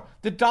dollar?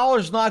 The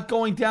dollar's not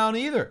going down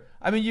either.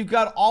 I mean, you've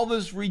got all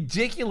this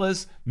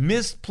ridiculous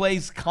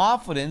misplaced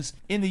confidence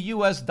in the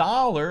US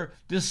dollar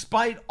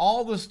despite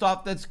all the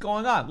stuff that's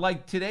going on.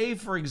 Like today,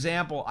 for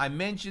example, I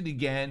mentioned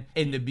again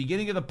in the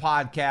beginning of the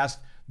podcast,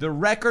 the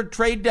record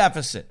trade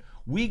deficit.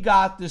 We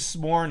got this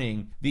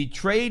morning the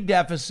trade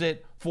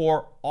deficit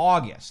for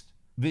August.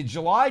 The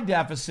July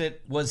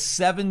deficit was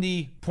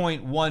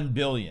 $70.1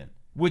 billion,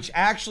 which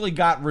actually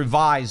got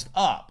revised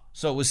up.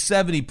 So it was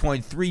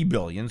 $70.3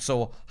 billion,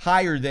 so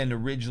higher than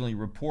originally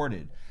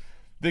reported.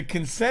 The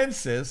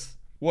consensus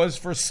was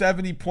for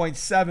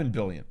 $70.7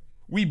 billion.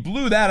 We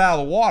blew that out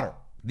of the water.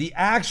 The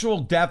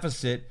actual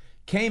deficit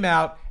came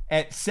out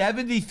at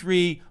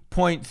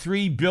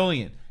 $73.3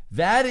 billion.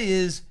 That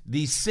is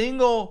the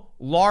single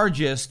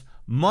largest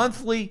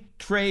monthly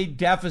trade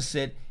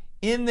deficit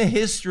in the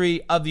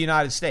history of the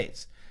United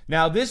States.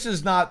 Now, this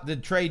is not the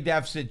trade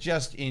deficit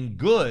just in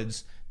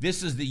goods.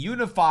 This is the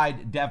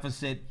unified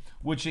deficit,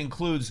 which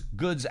includes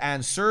goods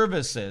and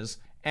services.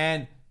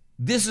 And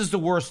this is the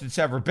worst it's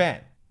ever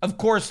been. Of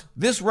course,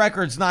 this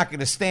record's not going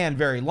to stand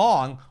very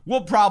long.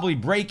 We'll probably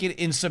break it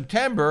in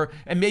September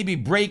and maybe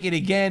break it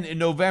again in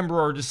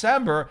November or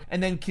December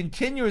and then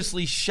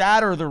continuously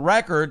shatter the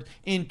record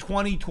in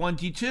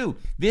 2022.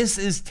 This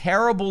is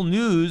terrible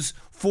news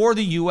for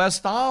the US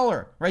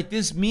dollar, right?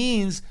 This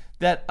means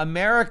that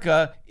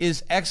America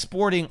is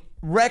exporting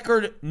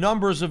record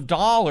numbers of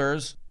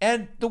dollars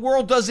and the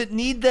world doesn't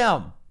need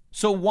them.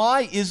 So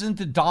why isn't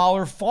the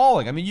dollar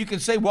falling? I mean, you can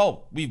say,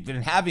 well, we've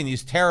been having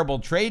these terrible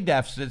trade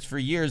deficits for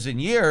years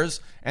and years,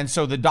 and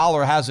so the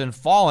dollar hasn't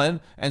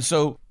fallen, and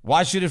so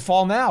why should it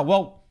fall now?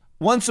 Well,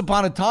 once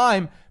upon a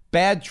time,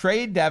 bad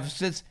trade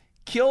deficits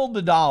killed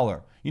the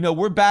dollar. You know,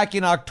 we're back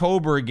in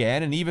October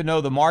again, and even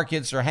though the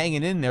markets are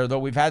hanging in there, though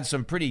we've had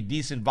some pretty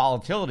decent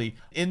volatility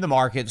in the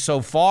market so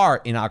far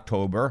in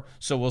October,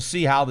 so we'll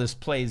see how this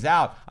plays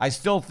out. I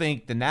still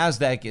think the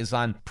NASDAQ is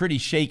on pretty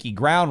shaky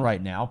ground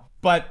right now,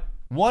 but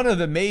one of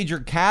the major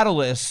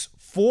catalysts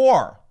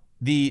for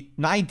the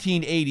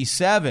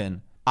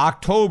 1987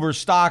 October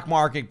stock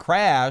market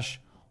crash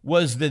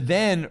was the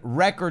then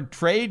record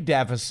trade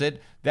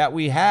deficit that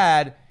we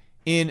had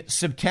in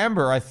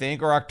September, I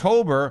think, or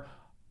October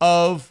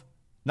of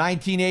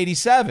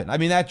 1987. I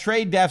mean, that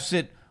trade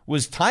deficit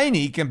was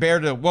tiny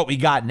compared to what we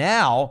got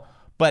now,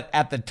 but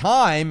at the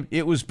time,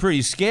 it was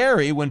pretty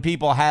scary when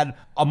people had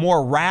a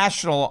more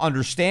rational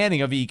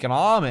understanding of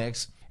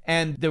economics,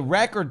 and the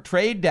record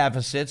trade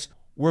deficits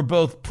were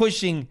both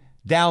pushing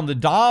down the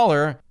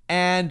dollar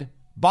and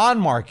bond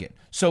market.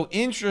 So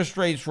interest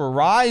rates were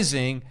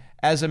rising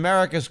as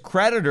America's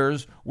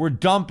creditors were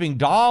dumping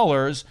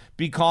dollars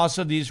because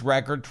of these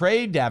record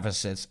trade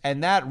deficits.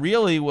 And that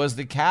really was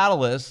the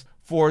catalyst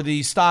for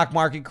the stock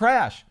market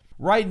crash.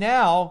 Right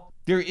now,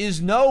 there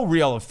is no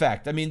real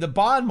effect. I mean, the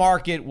bond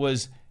market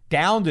was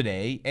down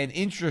today and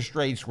interest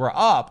rates were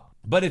up.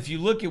 But if you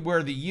look at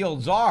where the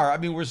yields are, I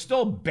mean, we're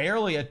still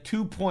barely at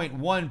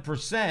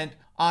 2.1%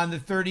 on the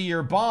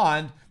 30-year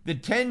bond. The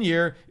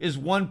 10-year is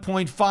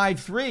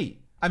 1.53.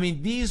 I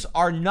mean, these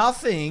are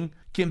nothing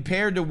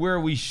compared to where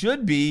we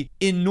should be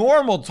in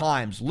normal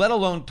times, let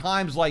alone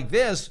times like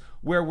this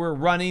where we're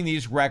running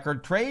these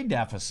record trade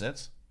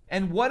deficits.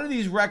 And what do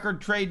these record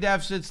trade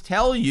deficits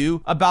tell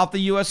you about the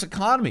U.S.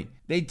 economy?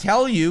 They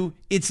tell you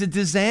it's a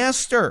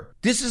disaster.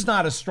 This is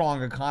not a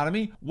strong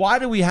economy. Why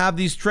do we have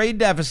these trade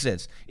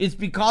deficits? It's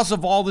because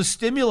of all the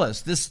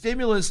stimulus. The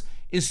stimulus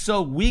is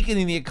so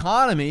weakening the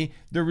economy.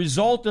 The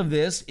result of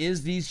this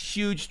is these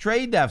huge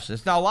trade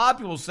deficits. Now, a lot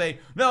of people say,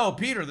 no,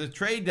 Peter, the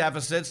trade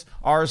deficits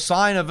are a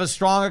sign of a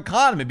strong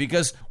economy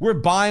because we're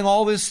buying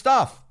all this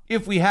stuff.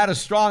 If we had a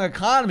strong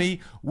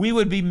economy, we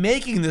would be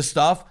making the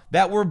stuff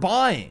that we're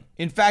buying.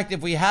 In fact,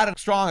 if we had a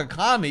strong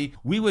economy,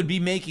 we would be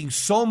making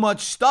so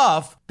much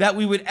stuff that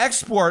we would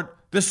export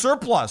the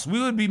surplus.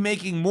 We would be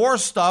making more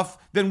stuff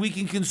than we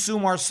can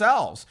consume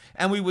ourselves,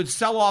 and we would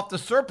sell off the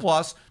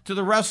surplus to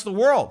the rest of the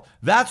world.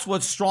 That's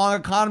what strong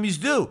economies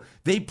do.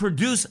 They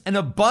produce an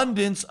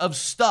abundance of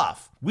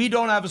stuff. We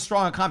don't have a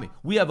strong economy.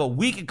 We have a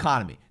weak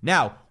economy.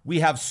 Now, we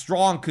have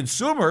strong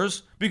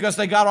consumers because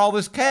they got all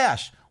this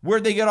cash.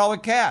 Where'd they get all the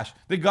cash?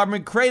 The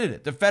government created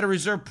it. The Federal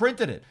Reserve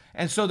printed it.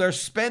 And so they're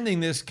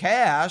spending this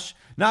cash,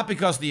 not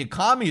because the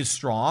economy is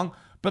strong,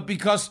 but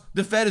because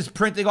the Fed is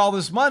printing all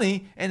this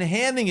money and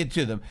handing it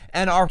to them.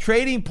 And our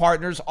trading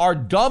partners are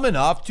dumb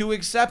enough to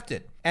accept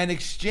it and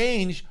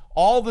exchange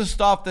all the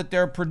stuff that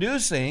they're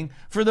producing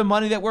for the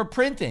money that we're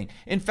printing.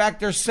 In fact,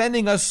 they're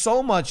sending us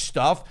so much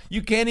stuff,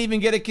 you can't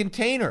even get a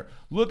container.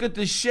 Look at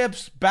the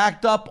ships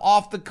backed up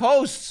off the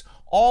coasts.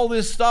 All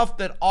this stuff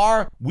that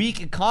our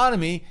weak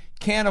economy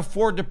can't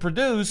afford to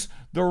produce,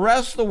 the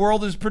rest of the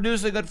world is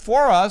producing it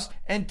for us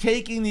and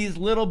taking these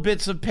little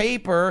bits of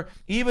paper,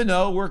 even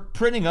though we're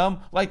printing them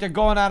like they're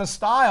going out of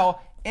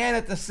style. And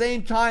at the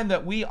same time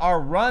that we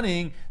are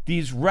running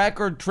these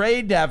record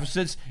trade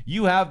deficits,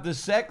 you have the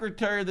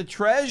Secretary of the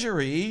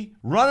Treasury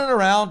running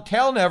around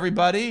telling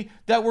everybody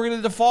that we're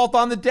going to default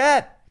on the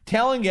debt,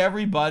 telling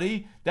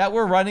everybody that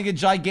we're running a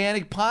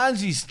gigantic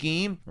Ponzi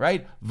scheme,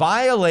 right?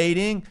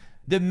 Violating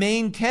the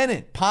main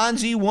tenet,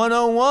 Ponzi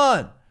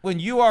 101. When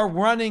you are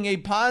running a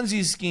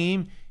Ponzi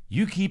scheme,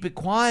 you keep it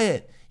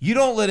quiet. You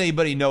don't let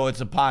anybody know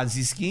it's a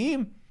Ponzi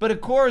scheme. But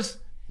of course,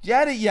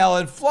 Janet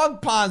Yellen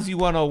flunked Ponzi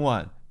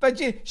 101. But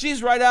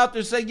she's right out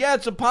there saying, yeah,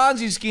 it's a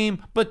Ponzi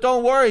scheme, but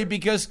don't worry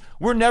because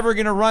we're never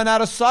going to run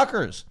out of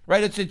suckers,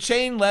 right? It's a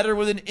chain letter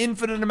with an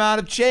infinite amount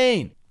of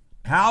chain.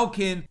 How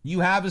can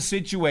you have a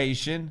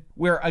situation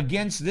where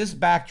against this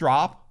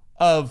backdrop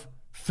of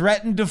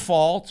threatened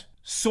default,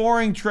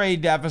 soaring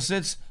trade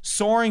deficits,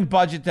 soaring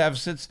budget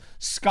deficits,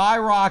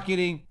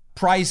 skyrocketing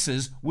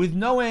prices with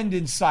no end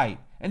in sight?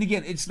 And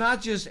again, it's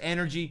not just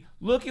energy.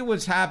 Look at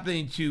what's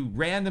happening to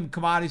random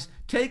commodities.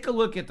 Take a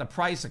look at the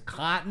price of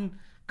cotton.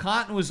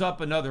 Cotton was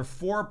up another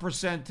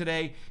 4%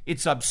 today.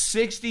 It's up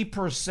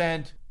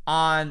 60%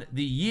 on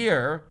the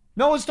year.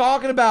 No one's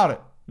talking about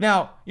it.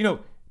 Now,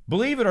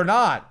 believe it or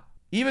not,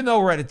 even though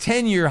we're at a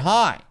 10-year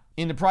high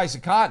in the price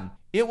of cotton,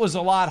 it was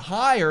a lot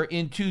higher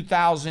in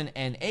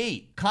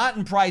 2008.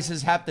 Cotton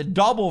prices have to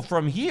double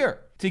from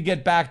here to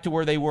get back to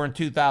where they were in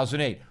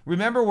 2008.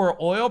 Remember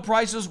where oil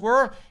prices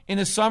were in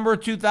the summer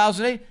of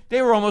 2008?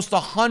 They were almost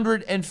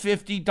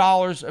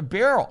 $150 a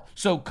barrel.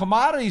 So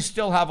commodities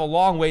still have a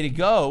long way to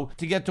go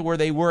to get to where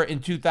they were in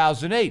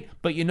 2008.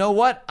 But you know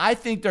what? I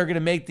think they're going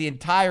to make the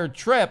entire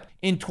trip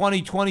in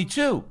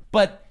 2022.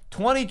 But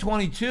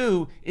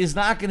 2022 is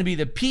not going to be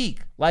the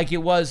peak like it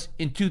was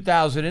in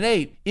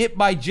 2008. It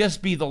might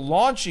just be the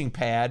launching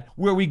pad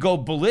where we go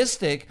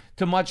ballistic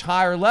to much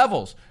higher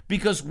levels.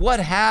 Because what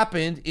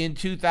happened in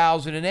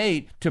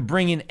 2008 to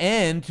bring an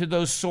end to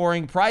those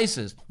soaring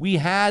prices? We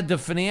had the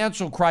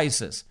financial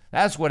crisis.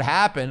 That's what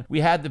happened.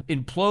 We had the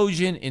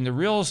implosion in the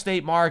real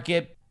estate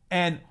market,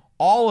 and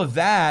all of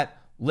that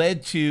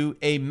led to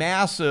a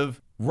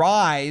massive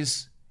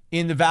rise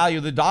in the value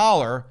of the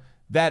dollar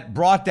that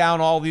brought down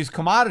all these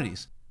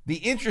commodities. The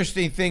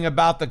interesting thing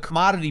about the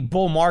commodity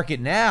bull market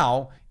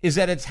now is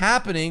that it's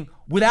happening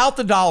without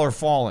the dollar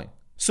falling.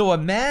 So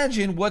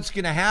imagine what's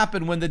going to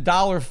happen when the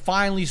dollar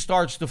finally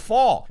starts to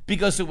fall,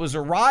 because it was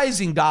a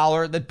rising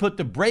dollar that put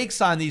the brakes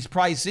on these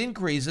price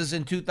increases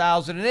in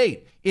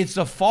 2008. It's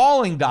a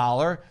falling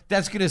dollar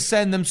that's going to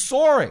send them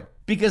soaring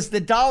because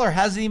the dollar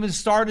hasn't even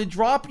started to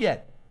drop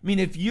yet. I mean,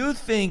 if you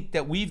think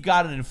that we've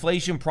got an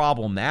inflation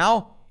problem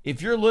now, if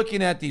you're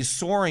looking at these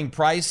soaring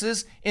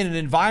prices in an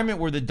environment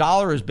where the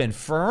dollar has been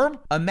firm,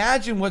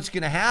 imagine what's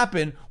going to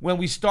happen when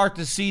we start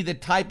to see the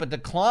type of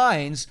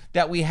declines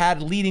that we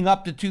had leading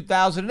up to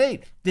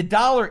 2008. The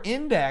dollar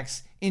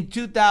index in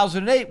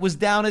 2008 was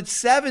down at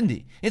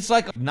 70. It's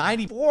like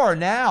 94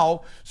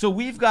 now. So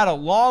we've got a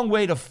long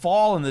way to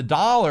fall in the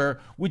dollar,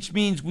 which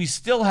means we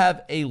still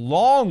have a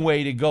long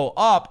way to go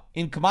up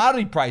in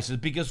commodity prices,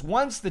 because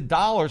once the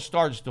dollar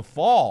starts to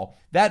fall,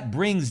 that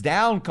brings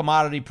down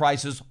commodity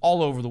prices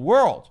all over the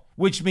world,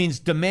 which means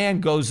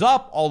demand goes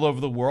up all over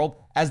the world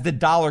as the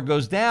dollar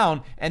goes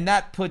down, and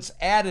that puts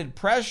added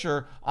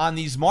pressure on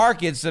these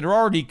markets that are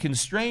already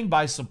constrained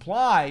by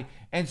supply.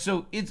 And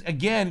so it's,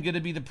 again, going to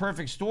be the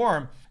perfect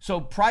storm.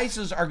 So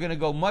prices are going to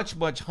go much,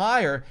 much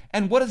higher.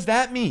 And what does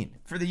that mean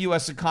for the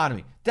U.S.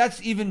 economy?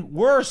 That's even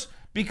worse,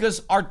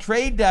 because our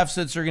trade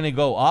deficits are going to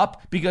go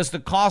up, because the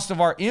cost of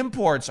our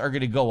imports are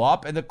going to go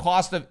up, and the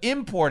cost of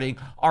importing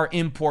our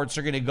imports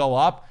are going to go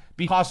up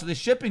because of the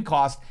shipping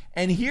cost.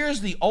 And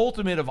here's the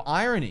ultimate of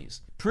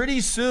ironies.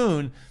 Pretty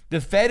soon,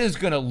 the Fed is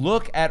going to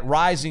look at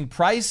rising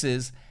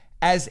prices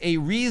as a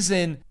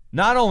reason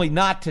not only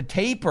not to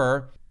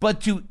taper,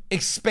 but to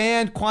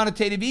expand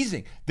quantitative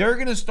easing. They're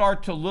going to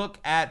start to look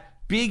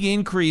at big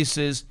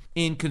increases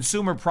in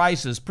consumer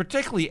prices,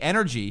 particularly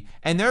energy,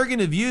 and they're going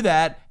to view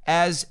that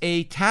as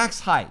a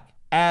tax hike,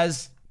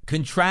 as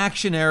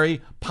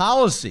contractionary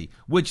policy,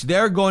 which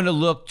they're going to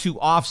look to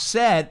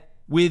offset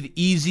with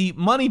easy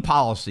money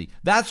policy.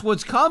 That's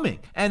what's coming.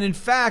 And in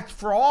fact,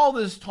 for all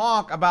this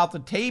talk about the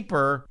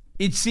taper,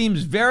 it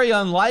seems very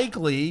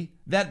unlikely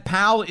that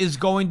Powell is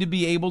going to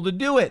be able to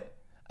do it.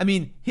 I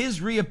mean,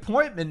 his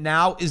reappointment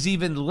now is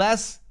even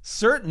less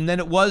certain than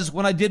it was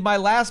when I did my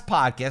last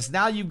podcast.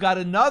 Now you've got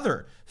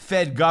another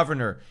Fed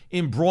governor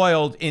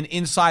embroiled in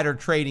insider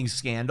trading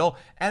scandal,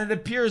 and it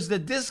appears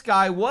that this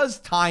guy was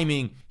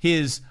timing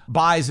his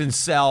buys and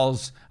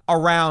sells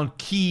around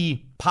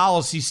key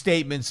policy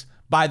statements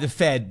by the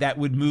Fed that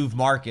would move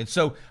markets.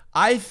 So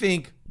I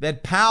think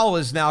that Powell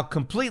is now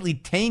completely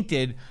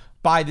tainted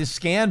by the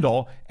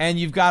scandal, and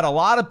you've got a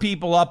lot of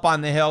people up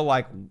on the Hill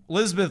like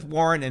Elizabeth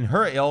Warren and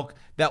her ilk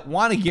that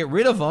want to get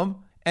rid of him.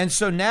 And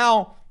so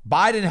now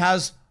Biden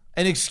has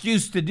an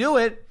excuse to do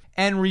it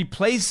and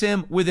replace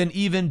him with an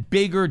even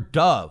bigger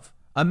dove.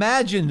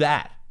 Imagine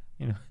that.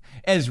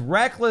 As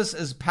reckless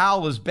as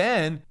Powell has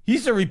been,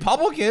 he's a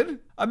Republican.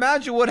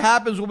 Imagine what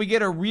happens when we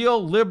get a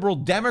real liberal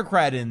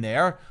Democrat in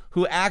there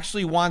who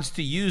actually wants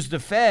to use the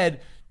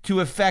Fed to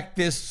affect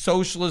this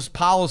socialist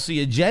policy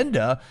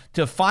agenda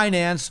to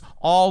finance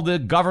all the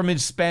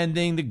government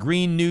spending, the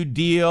Green New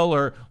Deal,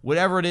 or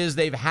whatever it is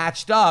they've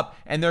hatched up,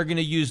 and they're going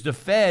to use the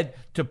Fed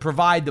to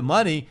provide the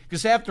money.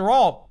 Because after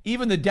all,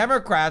 even the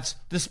Democrats,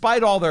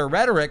 despite all their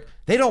rhetoric,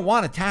 they don't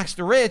want to tax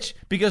the rich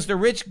because the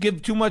rich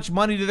give too much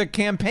money to their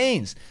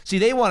campaigns. See,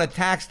 they want to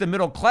tax the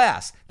middle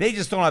class. They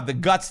just don't have the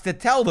guts to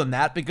tell them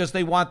that because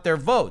they want their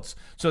votes.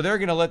 So they're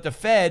going to let the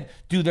Fed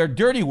do their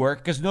dirty work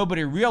because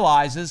nobody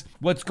realizes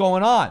what's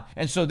going on.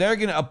 And so they're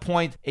going to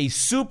appoint a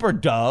super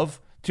dove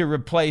to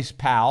replace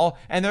Powell,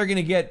 and they're going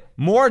to get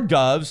more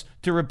doves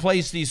to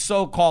replace these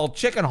so-called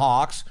chicken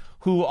hawks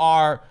who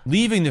are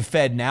leaving the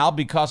Fed now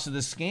because of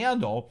the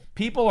scandal.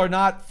 People are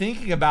not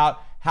thinking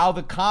about how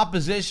the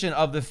composition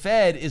of the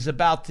Fed is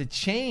about to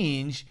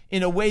change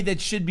in a way that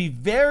should be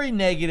very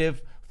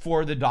negative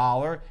for the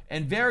dollar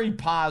and very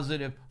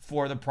positive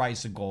for the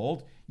price of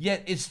gold,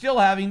 yet it's still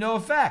having no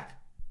effect.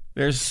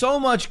 There's so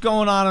much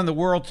going on in the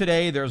world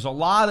today. There's a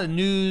lot of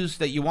news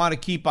that you want to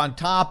keep on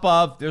top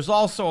of. There's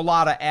also a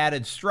lot of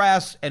added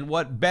stress, and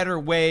what better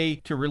way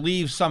to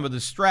relieve some of the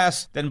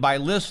stress than by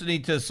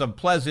listening to some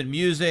pleasant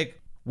music.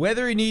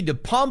 Whether you need to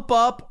pump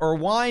up or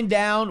wind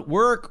down,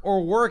 work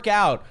or work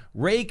out,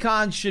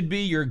 Raycon should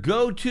be your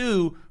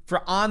go-to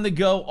for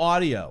on-the-go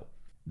audio.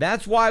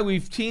 That's why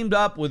we've teamed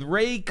up with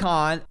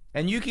Raycon,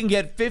 and you can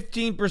get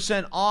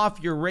 15% off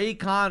your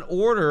Raycon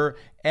order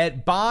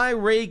at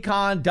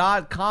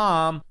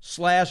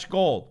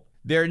buyraycon.com/gold.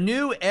 Their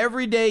new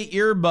everyday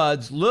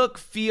earbuds look,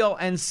 feel,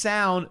 and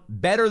sound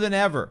better than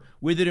ever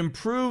with an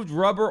improved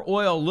rubber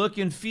oil look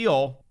and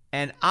feel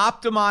and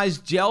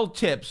optimized gel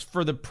tips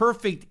for the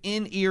perfect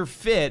in-ear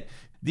fit.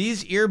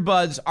 These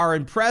earbuds are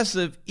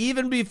impressive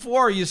even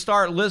before you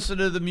start listening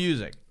to the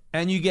music.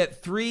 And you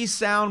get 3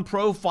 sound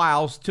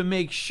profiles to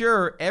make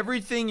sure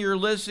everything you're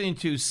listening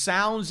to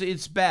sounds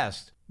its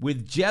best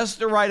with just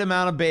the right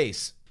amount of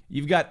bass.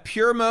 You've got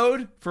Pure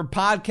Mode for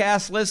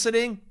podcast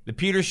listening, The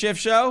Peter Schiff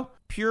Show.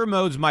 Pure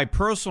Mode's my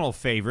personal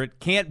favorite.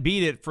 Can't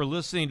beat it for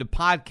listening to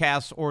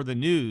podcasts or the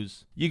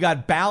news. You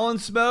got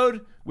Balance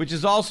Mode, which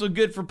is also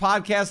good for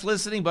podcast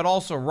listening, but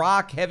also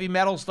rock, heavy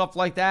metal, stuff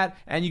like that.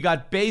 And you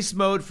got Bass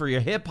Mode for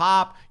your hip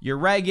hop, your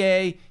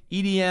reggae,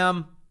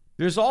 EDM.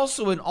 There's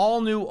also an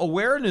all-new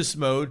awareness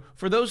mode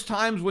for those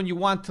times when you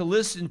want to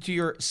listen to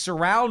your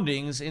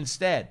surroundings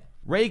instead.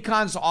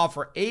 Raycons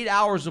offer 8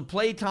 hours of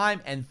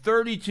playtime and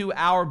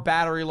 32-hour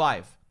battery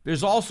life.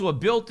 There's also a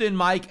built-in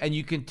mic, and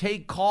you can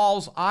take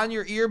calls on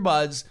your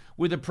earbuds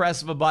with the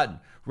press of a button.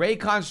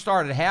 Raycons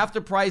start at half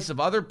the price of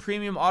other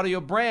premium audio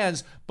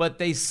brands, but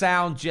they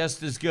sound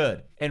just as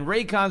good. And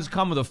Raycons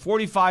come with a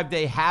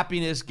 45-day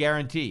happiness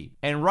guarantee.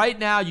 And right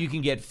now, you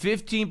can get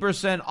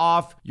 15%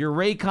 off your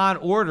Raycon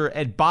order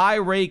at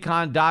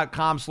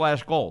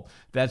buyraycon.com/gold.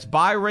 That's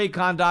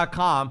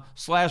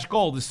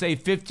buyraycon.com/gold to save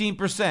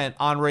 15%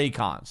 on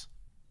Raycons.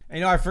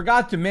 And, I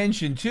forgot to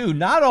mention, too,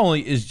 not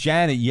only is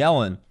Janet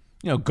Yellen,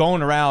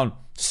 going around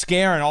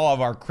scaring all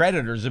of our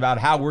creditors about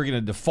how we're going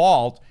to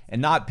default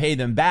and not pay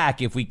them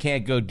back if we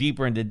can't go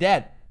deeper into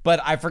debt.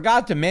 But I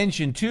forgot to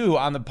mention, too,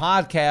 on the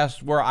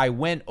podcast where I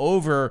went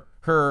over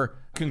her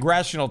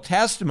congressional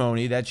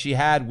testimony that she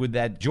had with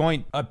that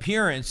joint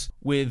appearance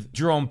with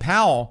Jerome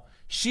Powell,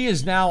 she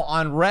is now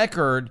on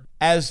record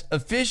as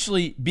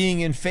officially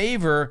being in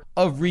favor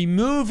of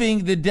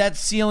removing the debt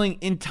ceiling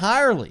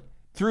entirely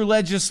through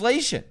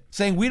legislation,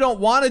 saying we don't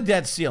want a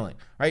debt ceiling,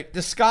 right?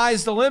 The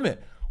sky's the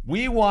limit.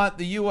 We want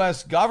the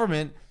U.S.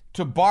 government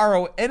to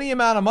borrow any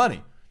amount of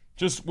money.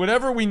 Just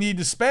whatever we need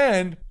to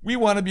spend, we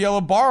want to be able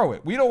to borrow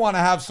it. We don't want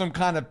to have some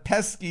kind of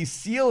pesky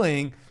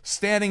ceiling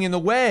standing in the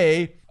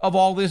way of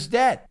all this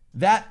debt.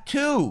 That,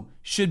 too,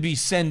 should be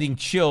sending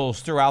chills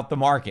throughout the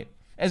market.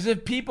 As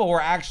if people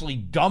were actually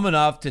dumb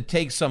enough to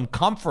take some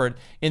comfort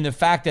in the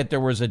fact that there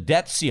was a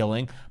debt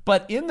ceiling.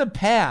 But in the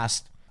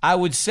past, I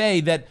would say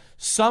that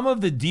some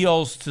of the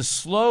deals to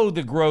slow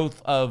the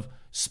growth of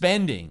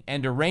spending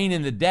and to rein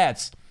in the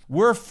debts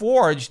were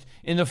forged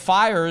in the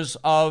fires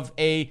of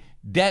a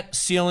debt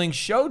ceiling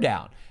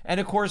showdown. And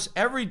of course,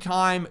 every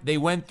time they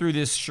went through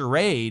this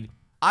charade,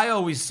 I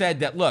always said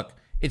that, look,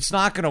 it's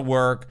not going to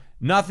work.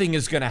 Nothing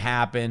is going to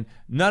happen.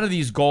 None of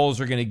these goals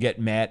are going to get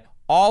met.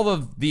 All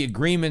of the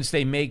agreements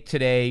they make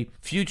today,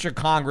 future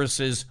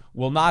Congresses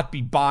will not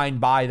be bound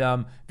by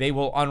them. They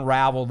will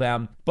unravel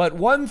them. But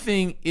one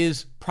thing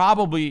is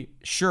probably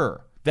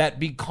sure, that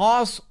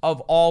because of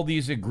all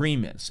these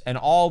agreements and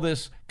all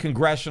this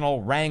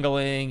congressional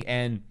wrangling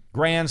and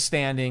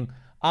grandstanding,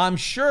 I'm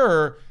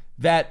sure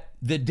that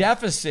the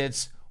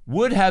deficits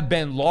would have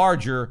been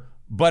larger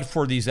but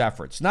for these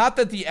efforts. Not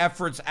that the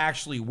efforts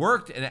actually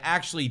worked and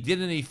actually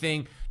did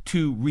anything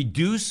to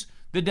reduce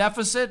the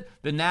deficit.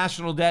 The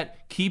national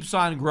debt keeps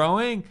on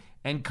growing,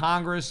 and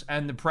Congress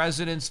and the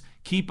presidents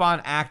keep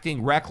on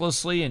acting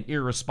recklessly and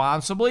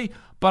irresponsibly.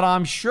 But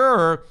I'm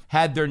sure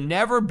had there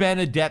never been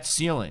a debt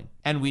ceiling,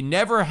 and we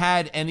never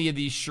had any of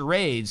these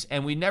charades,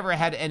 and we never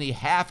had any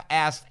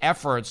half-assed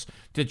efforts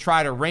to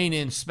try to rein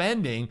in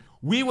spending,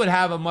 we would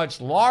have a much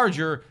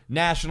larger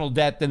national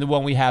debt than the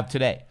one we have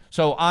today.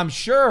 So I'm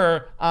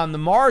sure on the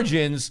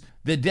margins,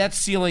 the debt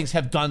ceilings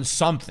have done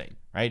something,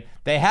 right?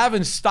 They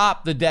haven't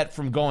stopped the debt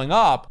from going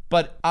up,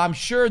 but I'm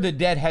sure the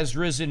debt has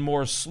risen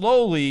more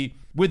slowly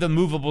with a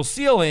movable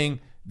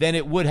ceiling than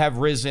it would have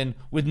risen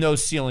with no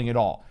ceiling at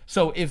all.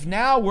 So if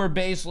now we're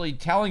basically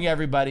telling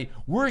everybody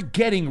we're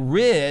getting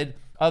rid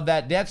of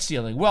that debt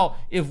ceiling, well,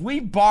 if we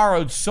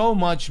borrowed so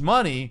much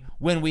money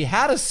when we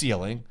had a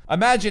ceiling,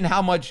 imagine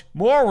how much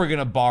more we're going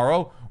to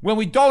borrow when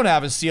we don't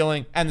have a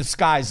ceiling and the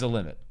sky's the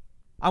limit.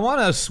 I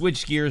want to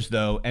switch gears,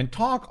 though, and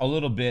talk a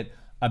little bit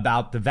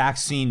about the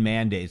vaccine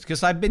mandates,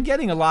 because I've been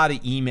getting a lot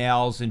of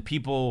emails and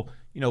people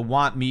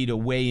want me to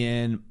weigh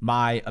in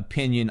my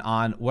opinion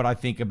on what I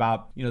think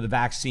about, the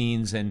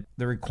vaccines and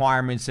the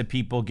requirements that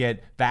people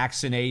get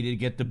vaccinated,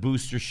 get the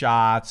booster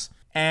shots.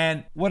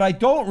 And what I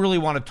don't really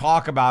want to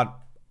talk about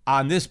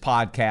on this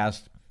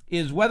podcast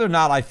is whether or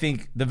not I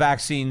think the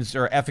vaccines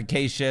are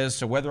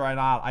efficacious, or whether or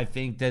not I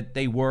think that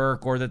they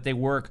work, or that they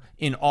work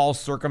in all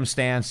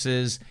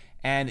circumstances.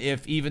 And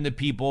if even the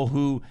people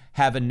who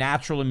have a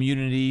natural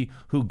immunity,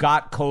 who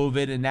got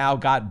COVID and now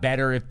got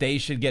better, if they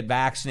should get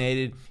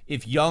vaccinated,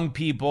 if young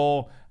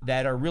people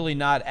that are really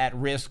not at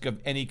risk of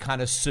any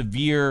kind of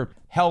severe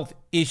health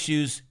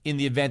issues in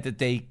the event that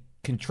they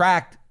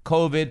contract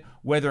COVID,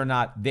 whether or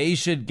not they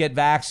should get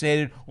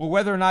vaccinated, or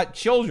whether or not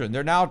children.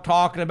 They're now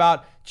talking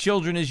about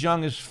children as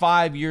young as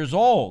 5 years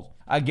old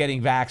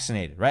getting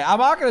vaccinated, right? I'm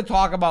not going to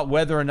talk about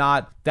whether or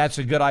not that's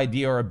a good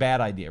idea or a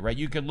bad idea, right?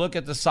 You can look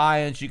at the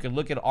science, you can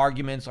look at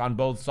arguments on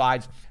both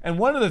sides. And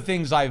one of the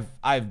things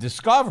I've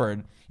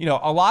discovered,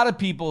 a lot of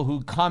people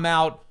who come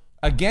out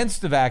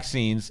against the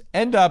vaccines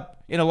end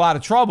up in a lot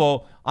of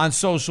trouble on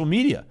social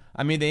media.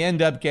 I mean, they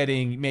end up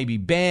getting maybe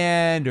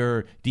banned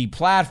or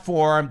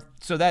deplatformed.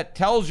 So that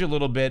tells you a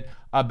little bit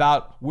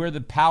about where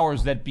the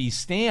powers that be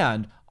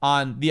stand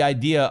on the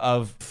idea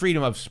of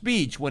freedom of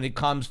speech when it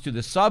comes to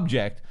the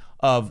subject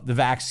of the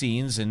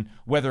vaccines and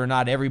whether or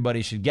not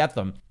everybody should get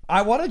them.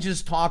 I want to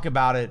just talk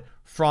about it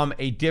from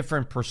a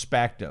different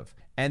perspective,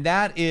 and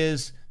that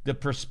is the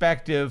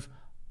perspective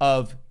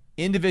of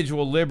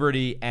individual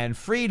liberty and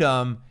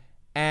freedom,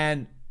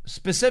 and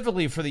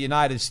specifically for the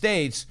United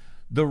States,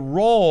 the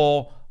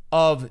role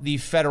of the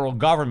federal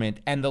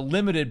government and the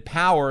limited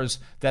powers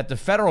that the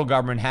federal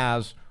government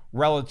has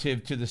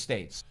relative to the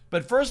states.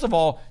 But first of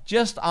all,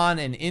 just on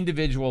an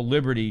individual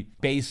liberty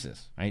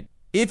basis, right?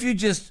 If you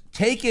just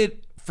take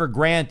it for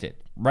granted,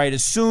 right?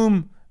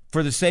 Assume,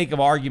 for the sake of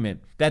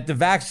argument, that the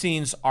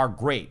vaccines are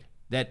great,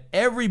 that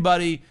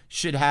everybody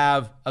should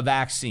have a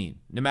vaccine,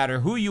 no matter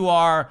who you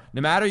are,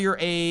 no matter your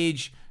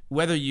age,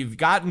 whether you've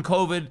gotten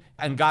COVID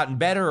and gotten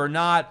better or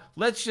not.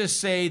 Let's just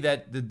say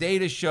that the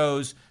data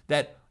shows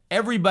that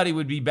everybody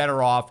would be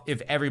better off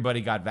if everybody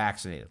got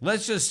vaccinated.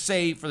 Let's just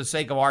say, for the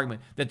sake of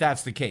argument, that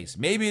that's the case.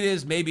 Maybe it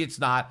is, maybe it's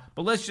not,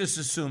 but let's just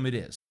assume it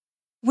is.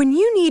 When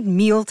you need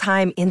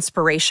mealtime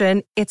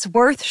inspiration, it's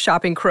worth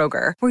shopping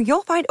Kroger, where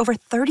you'll find over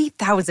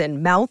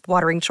 30,000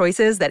 mouth-watering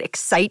choices that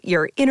excite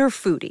your inner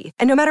foodie.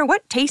 And no matter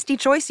what tasty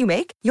choice you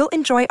make, you'll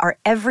enjoy our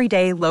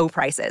everyday low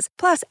prices,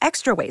 plus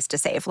extra ways to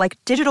save, like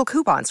digital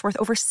coupons worth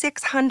over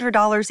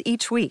 $600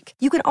 each week.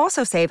 You can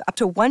also save up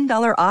to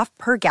 $1 off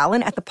per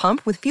gallon at the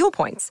pump with fuel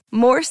points.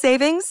 More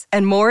savings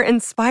and more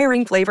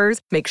inspiring flavors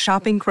make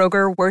shopping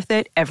Kroger worth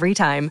it every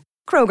time.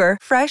 Kroger,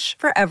 fresh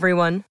for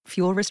everyone.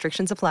 Fuel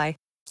restrictions apply.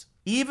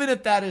 Even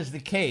if that is the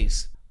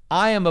case,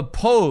 I am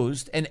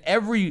opposed, and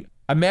every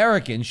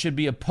American should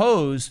be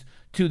opposed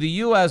to the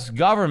U.S.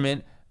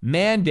 government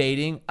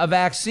mandating a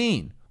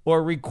vaccine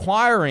or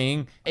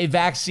requiring a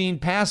vaccine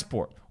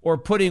passport or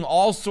putting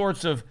all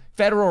sorts of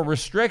federal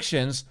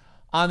restrictions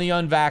on the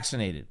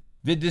unvaccinated.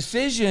 The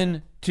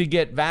decision to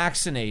get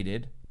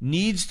vaccinated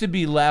needs to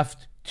be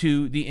left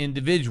to the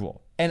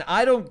individual. And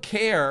I don't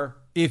care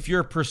if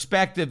your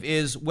perspective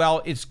is,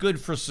 well, it's good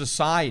for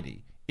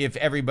society if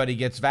everybody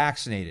gets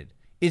vaccinated.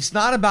 It's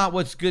not about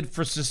what's good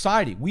for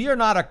society. We are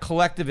not a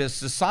collectivist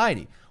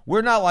society.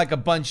 We're not like a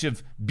bunch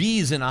of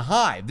bees in a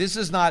hive. This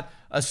is not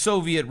a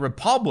Soviet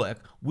republic.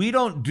 We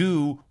don't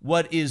do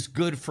what is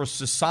good for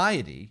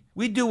society.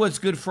 We do what's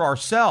good for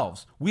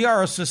ourselves. We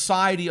are a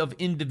society of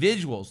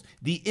individuals.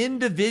 The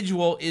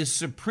individual is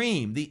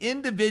supreme. The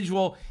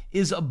individual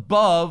is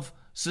above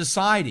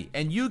society.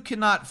 And you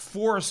cannot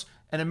force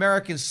an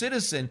American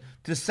citizen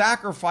to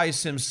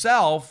sacrifice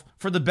himself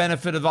for the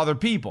benefit of other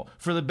people,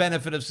 for the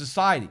benefit of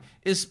society,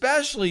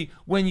 especially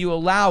when you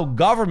allow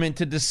government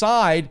to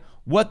decide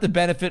what the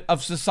benefit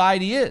of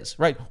society is,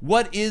 right?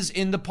 What is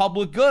in the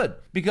public good?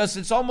 Because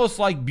it's almost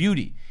like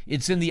beauty.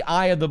 It's in the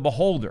eye of the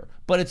beholder.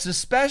 But it's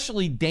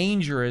especially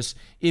dangerous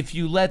if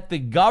you let the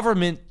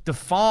government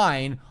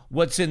define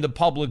what's in the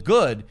public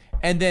good,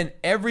 and then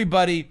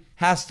everybody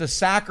has to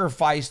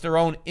sacrifice their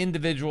own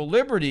individual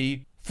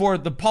liberty for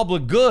the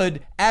public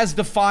good as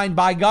defined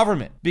by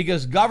government.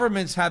 Because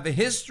governments have a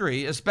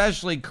history,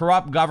 especially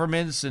corrupt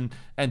governments and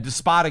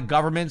despotic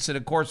governments. And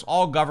of course,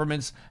 all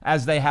governments,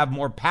 as they have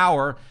more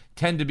power,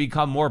 tend to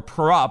become more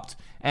corrupt.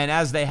 And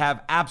as they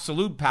have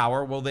absolute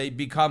power, well, they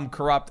become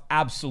corrupt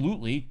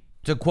absolutely,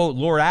 to quote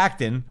Lord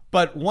Acton.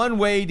 But one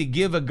way to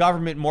give a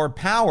government more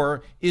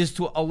power is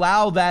to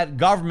allow that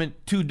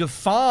government to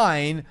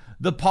define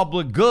the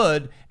public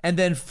good and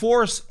then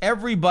force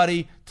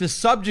everybody to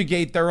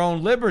subjugate their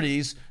own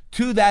liberties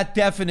to that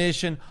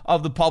definition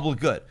of the public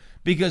good.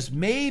 Because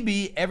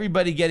maybe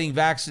everybody getting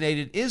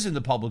vaccinated is in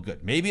the public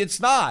good. Maybe it's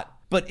not.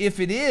 But if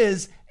it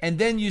is, and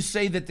then you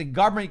say that the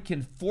government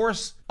can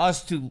force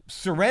us to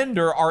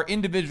surrender our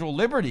individual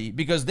liberty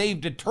because they've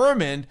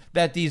determined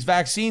that these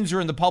vaccines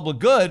are in the public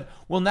good,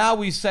 well, now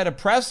we set a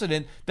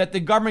precedent that the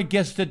government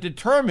gets to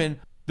determine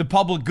the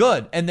public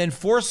good and then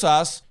force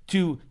us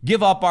to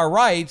give up our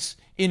rights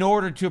in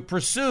order to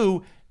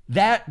pursue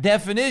that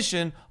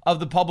definition of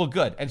the public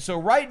good. And so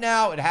right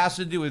now it has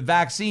to do with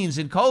vaccines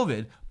and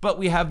COVID, but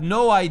we have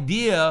no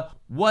idea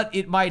what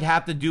it might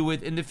have to do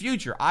with in the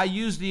future. I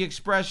use the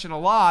expression a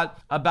lot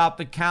about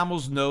the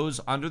camel's nose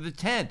under the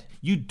tent.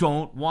 You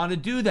don't want to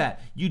do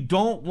that. You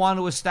don't want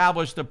to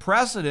establish the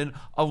precedent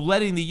of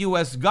letting the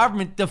U.S.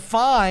 government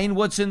define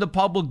what's in the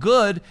public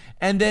good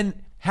and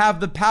then have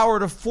the power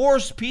to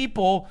force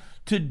people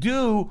to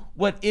do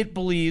what it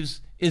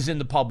believes is in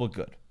the public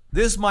good.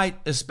 This might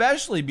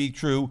especially be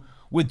true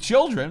with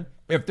children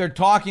if they're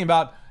talking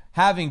about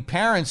having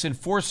parents and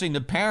forcing the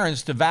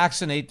parents to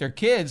vaccinate their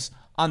kids.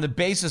 on the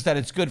basis that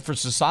it's good for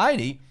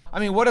society. I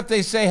mean, what if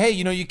they say, hey,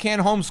 you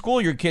can't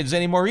homeschool your kids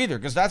anymore either,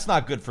 because that's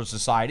not good for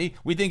society.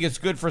 We think it's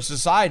good for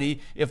society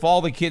if all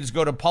the kids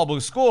go to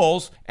public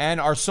schools and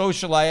are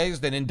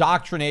socialized and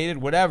indoctrinated,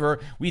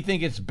 whatever. We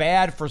think it's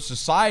bad for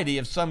society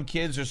if some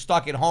kids are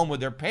stuck at home with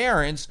their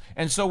parents.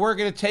 And so we're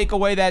going to take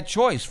away that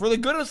choice for the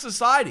good of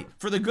society,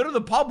 for the good of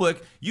the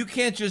public. You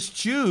can't just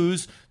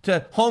choose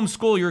to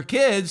homeschool your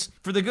kids.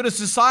 For the good of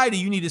society,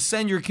 you need to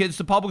send your kids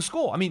to public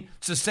school. I mean,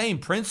 it's the same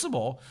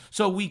principle.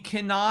 So we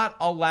cannot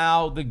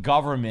allow the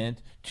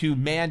government to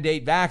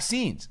mandate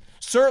vaccines.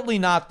 Certainly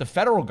not the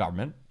federal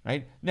government,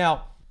 right?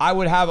 Now, I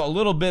would have a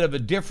little bit of a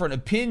different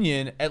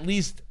opinion, at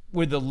least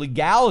with the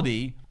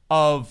legality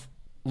of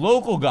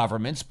local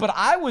governments, but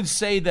I would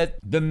say that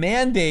the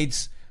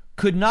mandates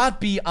could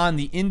not be on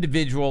the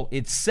individual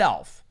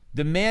itself.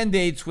 The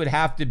mandates would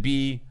have to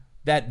be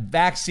that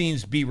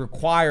vaccines be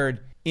required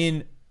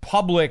in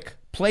public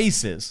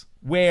places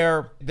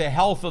where the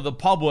health of the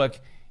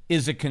public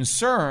is a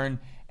concern,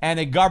 and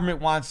a government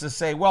wants to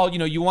say, well,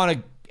 you want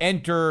to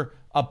enter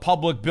a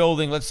public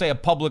building, let's say a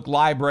public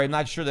library. I'm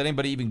not sure that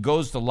anybody even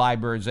goes to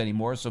libraries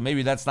anymore, so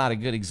maybe that's not a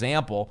good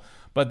example.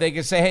 But they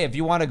can say, hey, if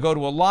you want to go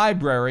to a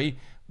library,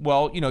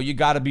 well, you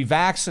got to be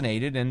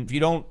vaccinated. And if you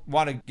don't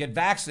want to get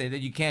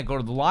vaccinated, you can't go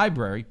to the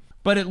library.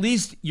 But at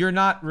least you're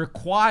not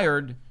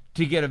required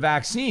to get a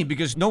vaccine,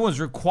 because no one's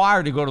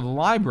required to go to the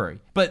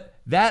library. But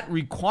that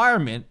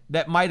requirement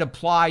that might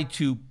apply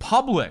to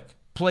public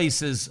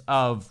places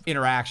of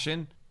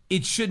interaction,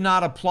 it should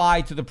not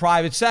apply to the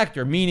private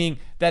sector, meaning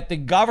that the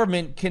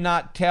government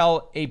cannot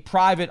tell a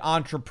private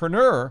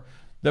entrepreneur,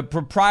 the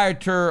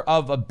proprietor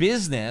of a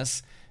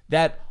business,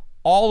 that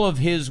all of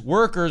his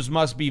workers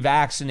must be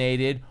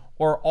vaccinated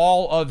or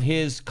all of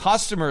his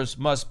customers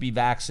must be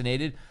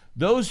vaccinated.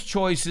 Those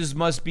choices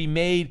must be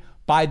made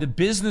by the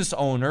business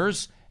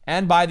owners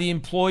and by the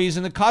employees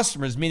and the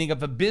customers, meaning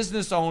if a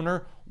business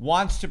owner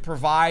wants to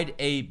provide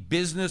a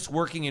business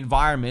working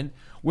environment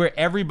where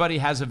everybody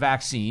has a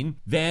vaccine,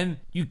 then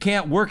you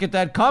can't work at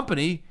that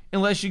company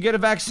unless you get a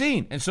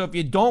vaccine. And so if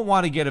you don't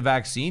want to get a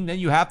vaccine, then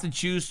you have to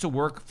choose to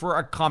work for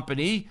a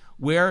company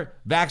where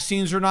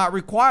vaccines are not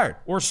required,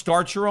 or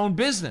start your own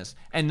business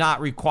and not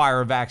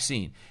require a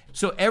vaccine.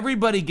 So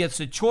everybody gets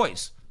a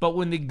choice. But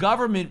when the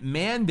government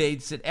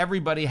mandates that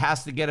everybody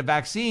has to get a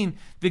vaccine,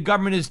 the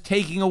government is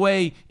taking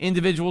away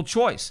individual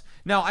choice.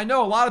 Now, I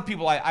know a lot of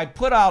people, I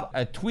put out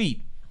a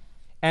tweet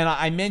and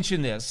I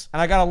mentioned this,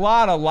 and I got a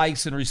lot of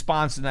likes in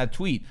response to that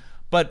tweet.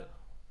 But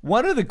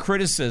one of the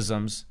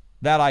criticisms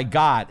that I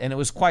got, and it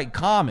was quite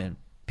common,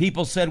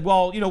 people said,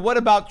 well, what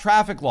about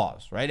traffic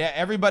laws, right?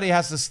 Everybody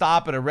has to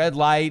stop at a red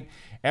light.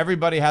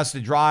 Everybody has to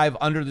drive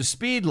under the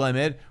speed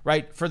limit,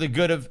 right, for the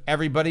good of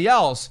everybody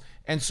else.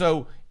 And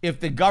so if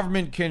the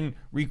government can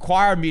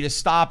require me to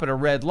stop at a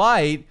red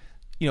light,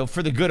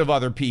 for the good of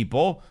other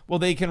people, well,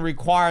 they can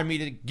require me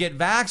to get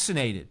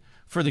vaccinated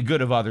for the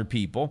good of other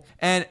people.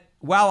 And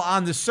while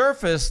on the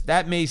surface,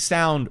 that may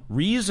sound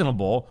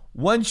reasonable,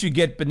 once you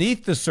get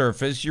beneath the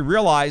surface, you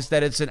realize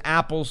that it's an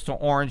apples to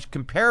orange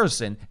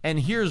comparison. And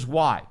here's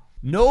why.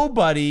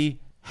 Nobody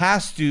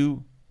has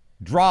to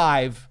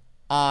drive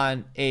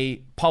on a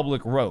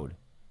public road,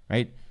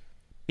 right?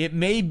 It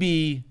may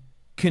be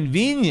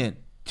convenient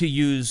to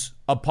use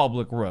a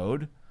public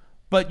road,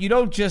 but you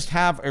don't just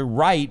have a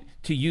right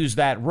to use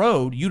that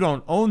road. You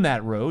don't own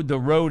that road. The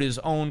road is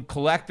owned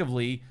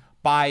collectively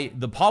by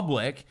the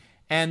public,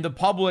 and the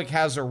public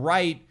has a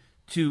right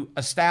to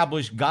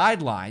establish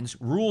guidelines,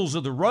 rules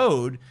of the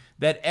road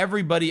that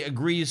everybody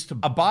agrees to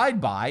abide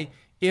by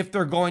if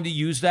they're going to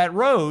use that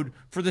road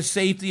for the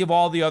safety of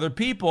all the other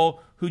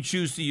people who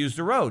choose to use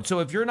the road. So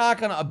if you're not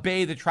going to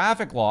obey the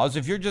traffic laws,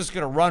 if you're just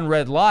going to run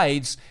red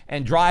lights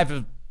and drive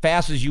as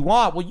fast as you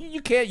want, well,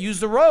 you can't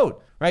use the road,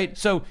 right?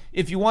 So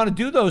if you want to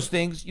do those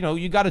things,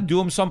 you got to do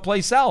them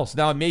someplace else.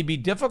 Now, it may be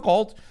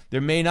difficult. There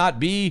may not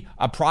be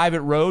a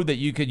private road that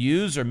you could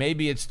use, or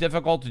maybe it's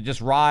difficult to just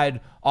ride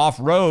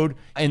off-road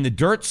in the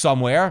dirt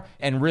somewhere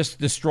and risk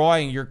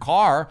destroying your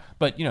car.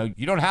 But,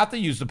 you don't have to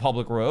use the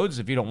public roads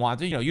if you don't want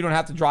to. You don't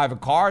have to drive a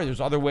car.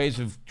 There's other ways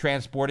of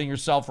transporting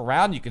yourself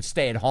around. You can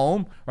stay at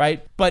home,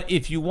 right? But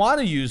if you want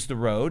to use the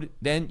road,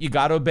 then you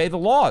got to obey the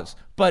laws.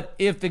 But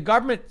if the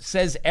government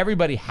says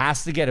everybody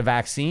has to get a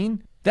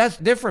vaccine, that's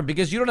different,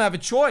 because you don't have a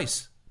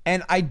choice.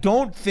 And I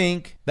don't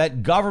think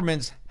that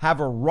governments have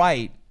a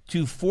right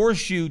to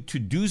force you to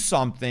do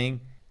something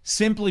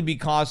simply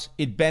because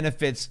it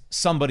benefits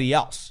somebody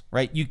else,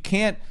 right? You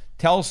can't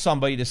tell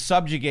somebody to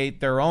subjugate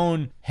their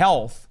own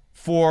health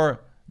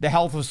for the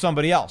health of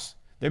somebody else.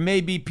 There may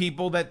be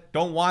people that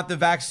don't want the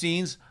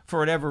vaccines for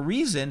whatever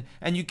reason,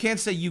 and you can't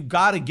say you've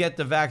got to get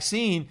the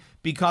vaccine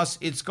because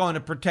it's going to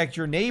protect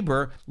your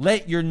neighbor.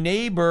 Let your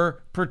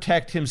neighbor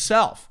protect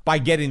himself by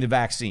getting the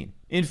vaccine.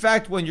 In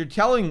fact, when you're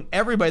telling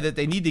everybody that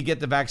they need to get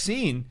the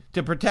vaccine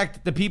to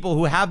protect the people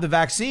who have the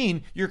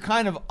vaccine, you're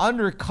kind of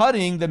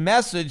undercutting the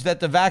message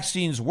that the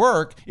vaccines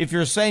work if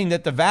you're saying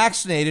that the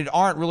vaccinated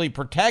aren't really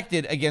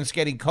protected against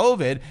getting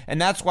COVID, and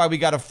that's why we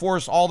got to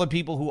force all the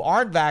people who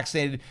aren't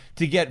vaccinated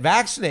to get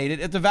vaccinated.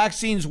 If the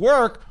vaccines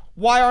work,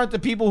 why aren't the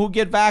people who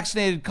get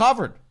vaccinated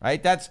covered,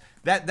 right?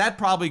 That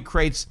probably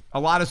creates a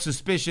lot of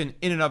suspicion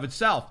in and of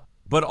itself.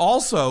 But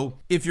also,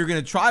 if you're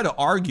going to try to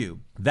argue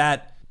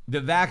that the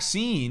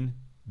vaccine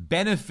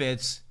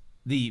benefits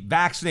the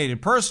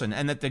vaccinated person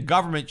and that the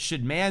government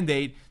should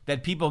mandate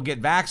that people get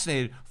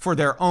vaccinated for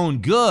their own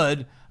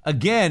good,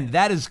 again,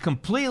 that is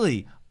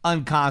completely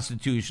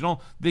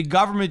unconstitutional. The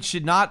government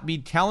should not be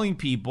telling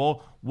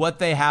people what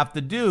they have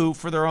to do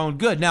for their own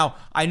good. Now,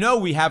 I know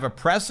we have a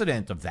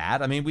precedent of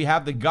that. I mean, we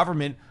have the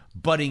government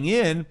butting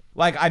in.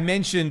 Like I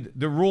mentioned,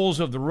 the rules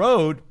of the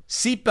road,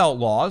 seatbelt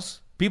laws.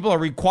 People are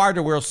required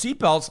to wear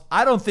seatbelts.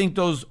 I don't think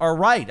those are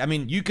right. I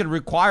mean, you can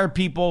require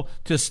people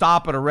to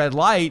stop at a red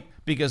light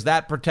because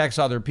that protects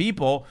other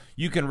people.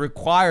 You can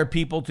require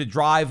people to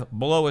drive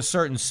below a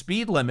certain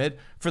speed limit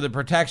for the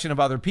protection of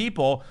other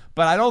people.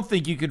 But I don't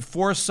think you could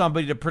force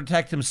somebody to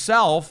protect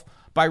himself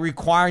by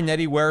requiring that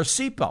he wear a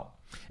seatbelt.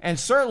 And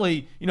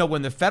certainly,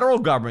 when the federal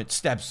government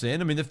steps in,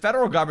 I mean, the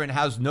federal government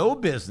has no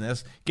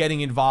business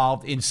getting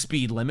involved in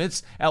speed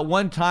limits. At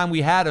one time,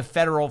 we had a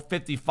federal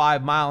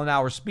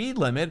 55-mile-an-hour speed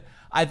limit.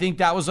 I think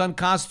that was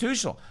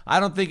unconstitutional.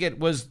 I don't think it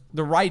was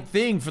the right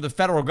thing for the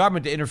federal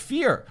government to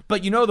interfere.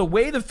 But the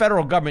way the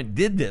federal government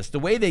did this, the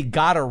way they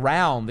got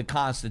around the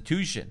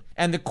Constitution,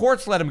 and the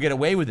courts let them get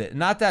away with it,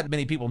 not that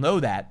many people know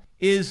that,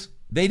 is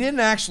they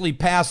didn't actually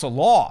pass a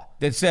law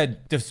that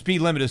said the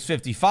speed limit is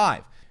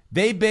 55.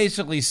 They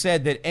basically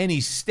said that any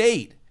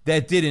state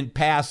that didn't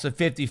pass a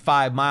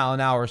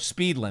 55-mile-an-hour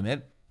speed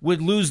limit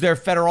would lose their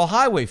federal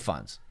highway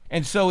funds.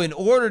 And so in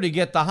order to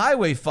get the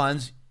highway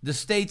funds, the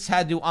states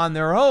had to, on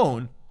their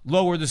own,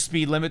 lower the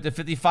speed limit to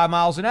 55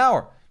 miles an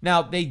hour.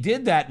 Now, they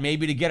did that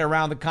maybe to get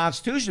around the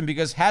Constitution,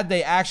 because had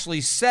they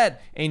actually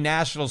set a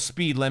national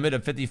speed limit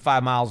of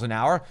 55 miles an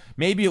hour,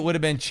 maybe it would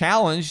have been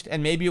challenged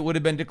and maybe it would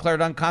have been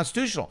declared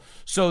unconstitutional.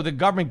 So the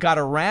government got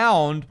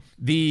around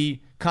the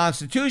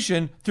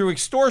Constitution through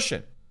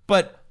extortion.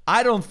 But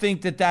I don't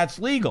think that that's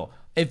legal.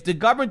 If the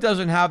government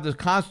doesn't have the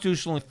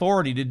constitutional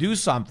authority to do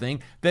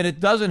something, then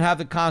it doesn't have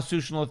the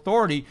constitutional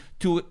authority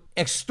to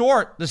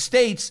extort the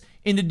states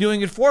into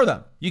doing it for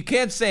them. You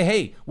can't say,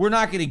 hey, we're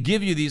not going to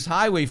give you these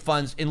highway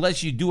funds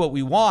unless you do what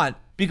we want.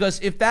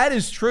 Because if that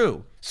is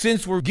true,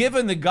 since we're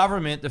giving the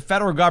government, the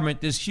federal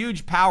government, this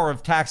huge power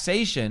of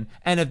taxation,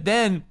 and if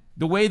then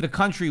the way the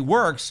country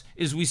works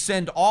is we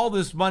send all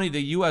this money to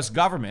the U.S.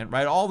 government,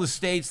 right? All the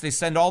states, they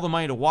send all the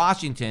money to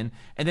Washington,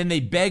 and then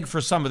they beg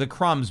for some of the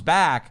crumbs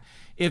back.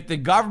 If the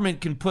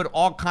government can put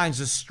all kinds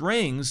of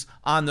strings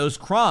on those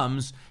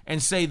crumbs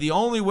and say the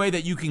only way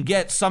that you can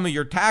get some of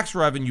your tax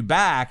revenue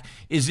back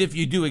is if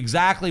you do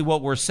exactly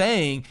what we're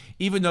saying,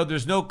 even though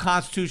there's no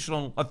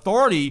constitutional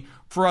authority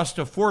for us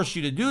to force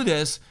you to do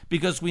this,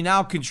 because we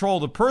now control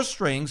the purse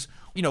strings,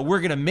 we're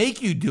going to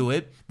make you do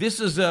it. This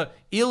is a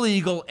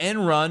illegal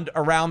end run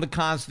around the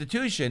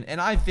Constitution.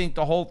 And I think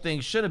the whole thing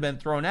should have been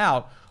thrown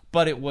out,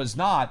 but it was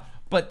not.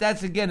 But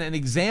that's, again, an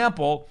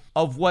example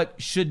of what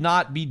should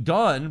not be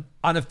done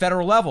on a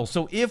federal level.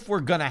 So if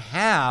we're going to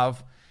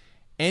have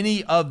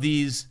any of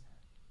these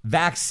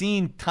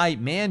vaccine type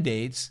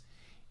mandates,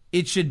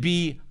 it should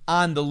be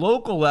on the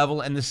local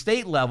level and the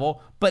state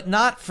level, but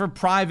not for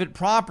private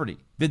property.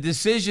 The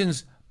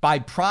decisions by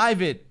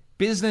private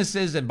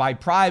businesses and by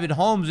private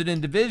homes and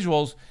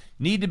individuals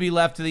need to be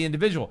left to the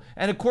individual.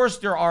 And of course,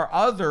 there are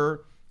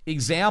other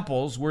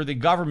examples where the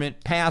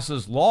government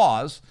passes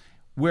laws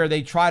where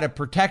they try to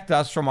protect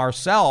us from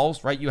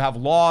ourselves, right? You have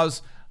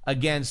laws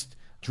against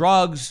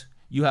drugs,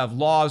 you have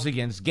laws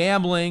against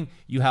gambling,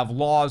 you have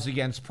laws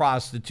against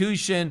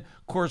prostitution.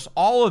 Of course,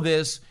 all of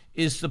this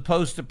is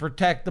supposed to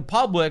protect the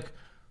public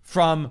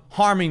from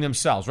harming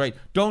themselves, right?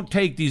 Don't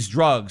take these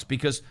drugs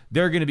because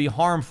they're going to be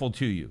harmful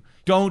to you.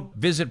 Don't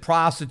visit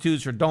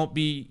prostitutes, or don't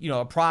be,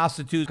 a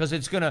prostitute because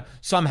it's going to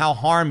somehow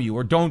harm you,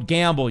 or don't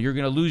gamble, you're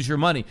going to lose your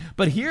money.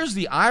 But here's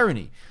the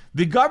irony.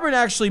 The government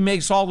actually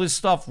makes all this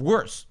stuff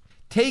worse.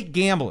 Take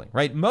gambling,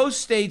 right?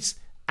 Most states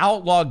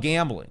outlaw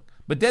gambling,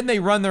 but then they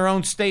run their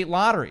own state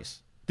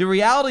lotteries. The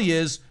reality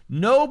is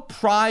no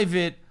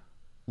private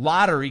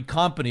lottery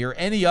company or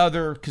any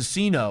other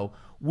casino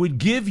would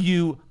give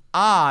you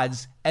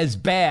odds as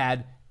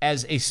bad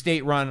as a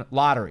state-run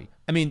lottery.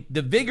 I mean,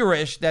 the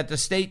vigorish that the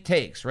state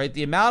takes, right?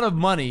 The amount of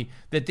money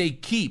that they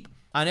keep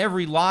on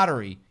every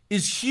lottery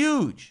is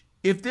huge.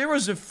 If there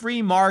was a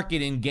free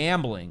market in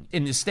gambling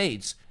in the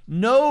states,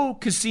 no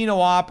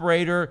casino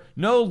operator,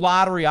 no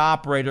lottery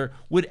operator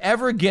would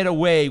ever get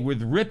away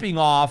with ripping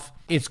off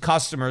its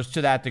customers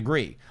to that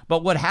degree.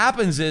 But what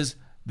happens is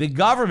the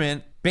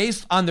government,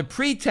 based on the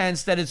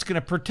pretense that it's going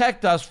to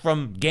protect us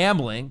from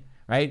gambling,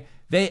 right?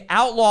 They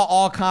outlaw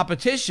all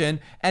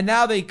competition, and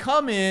now they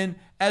come in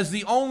as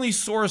the only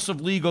source of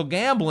legal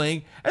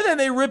gambling, and then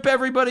they rip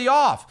everybody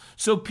off.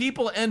 So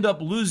people end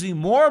up losing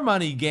more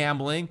money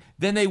gambling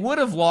than they would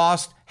have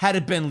lost had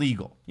it been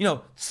legal.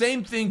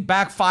 Same thing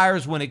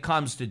backfires when it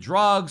comes to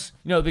drugs.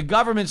 The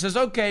government says,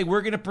 okay,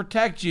 we're going to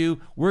protect you.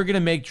 We're going to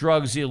make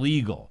drugs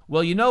illegal.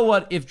 Well, you know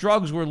what? If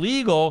drugs were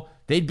legal,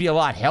 they'd be a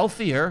lot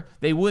healthier.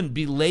 They wouldn't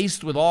be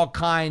laced with all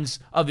kinds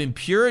of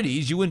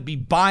impurities. You wouldn't be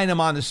buying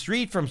them on the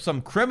street from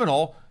some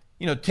criminal,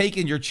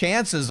 taking your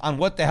chances on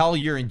what the hell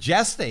you're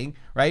ingesting,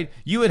 right?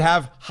 You would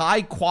have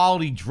high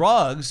quality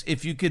drugs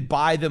if you could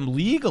buy them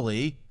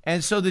legally.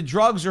 And so the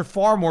drugs are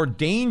far more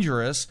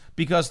dangerous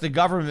because the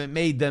government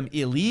made them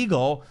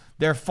illegal.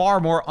 They're far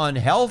more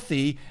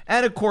unhealthy.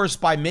 And of course,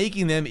 by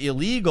making them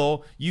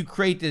illegal, you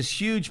create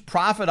this huge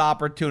profit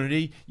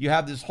opportunity. You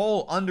have this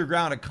whole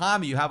underground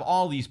economy. You have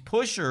all these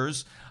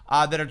pushers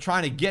that are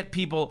trying to get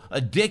people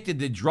addicted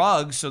to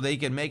drugs so they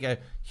can make a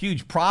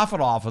huge profit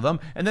off of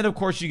them. And then, of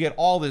course, you get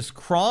all this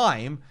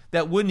crime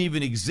that wouldn't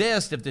even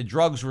exist if the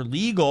drugs were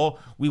legal.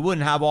 We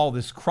wouldn't have all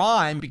this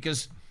crime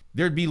because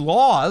there'd be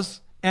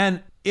laws.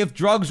 And if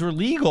drugs were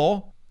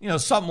legal,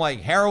 something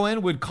like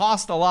heroin would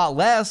cost a lot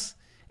less.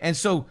 And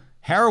so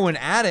heroin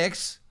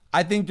addicts,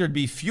 I think there'd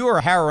be fewer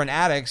heroin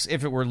addicts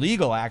if it were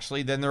legal,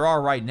 actually, than there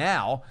are right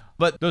now.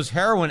 But those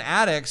heroin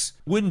addicts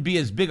wouldn't be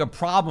as big a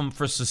problem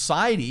for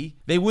society.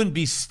 They wouldn't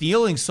be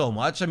stealing so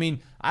much. I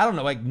mean, I don't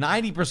know, like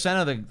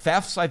 90% of the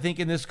thefts, I think,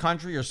 in this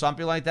country or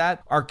something like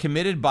that are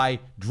committed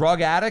by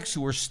drug addicts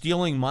who are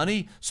stealing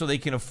money so they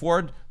can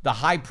afford the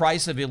high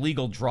price of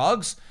illegal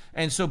drugs.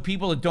 And so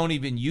people that don't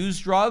even use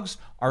drugs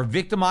are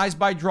victimized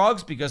by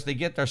drugs because they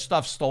get their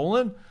stuff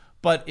stolen.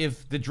 But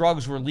if the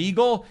drugs were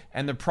legal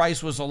and the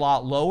price was a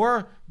lot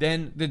lower,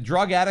 then the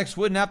drug addicts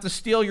wouldn't have to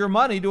steal your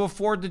money to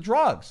afford the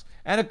drugs.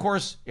 And of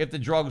course, if the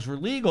drugs were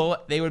legal,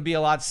 they would be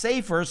a lot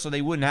safer, so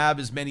they wouldn't have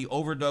as many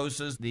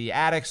overdoses. The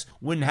addicts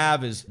wouldn't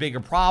have as big a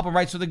problem,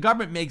 right? So the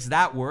government makes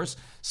that worse.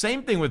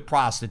 Same thing with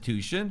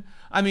prostitution.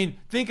 I mean,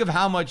 think of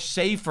how much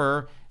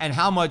safer and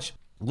how much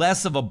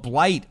less of a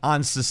blight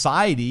on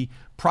society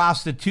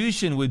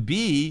prostitution would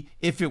be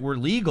if it were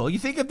legal. You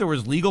think if there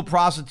was legal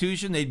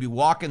prostitution, they'd be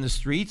walking the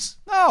streets?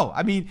 No.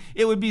 I mean,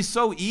 it would be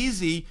so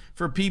easy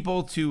for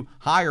people to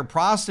hire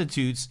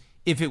prostitutes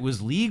if it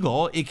was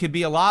legal. It could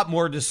be a lot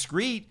more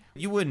discreet.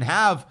 You wouldn't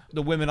have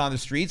the women on the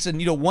streets. And,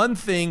 one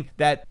thing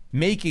that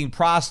making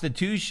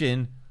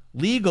prostitution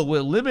legal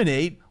would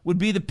eliminate would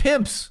be the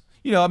pimps.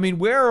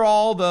 Where are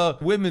all the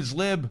women's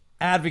lib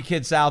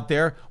advocates out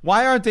there?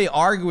 Why aren't they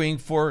arguing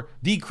for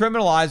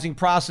decriminalizing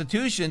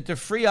prostitution to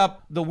free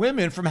up the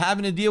women from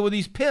having to deal with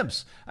these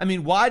pimps?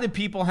 Why do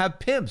people have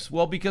pimps?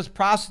 Well, because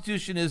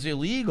prostitution is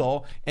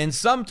illegal and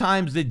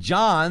sometimes the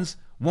Johns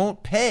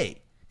won't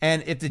pay.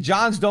 And if the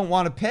Johns don't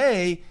want to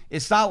pay,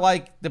 it's not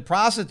like the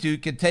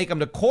prostitute can take them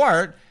to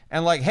court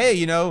and like,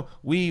 hey,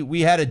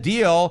 we had a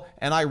deal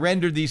and I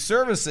rendered these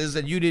services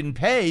and you didn't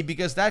pay,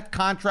 because that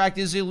contract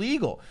is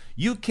illegal.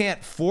 You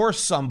can't force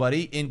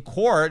somebody in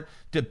court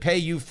to pay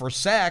you for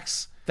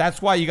sex.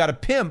 That's why you got a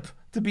pimp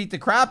to beat the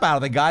crap out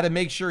of the guy to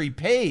make sure he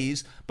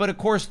pays. But of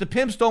course, the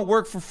pimps don't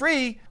work for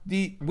free.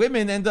 The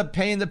women end up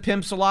paying the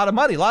pimps a lot of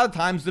money. A lot of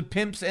times the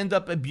pimps end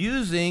up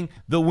abusing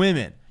the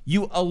women.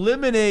 You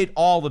eliminate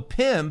all the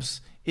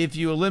pimps if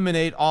you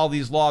eliminate all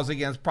these laws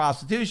against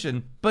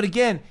prostitution. But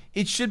again,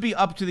 it should be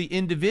up to the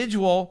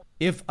individual.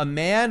 If a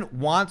man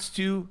wants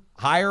to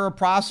hire a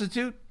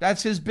prostitute,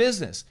 that's his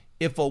business.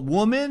 If a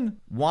woman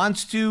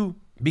wants to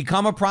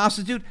become a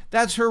prostitute,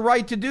 that's her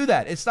right to do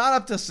that. It's not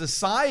up to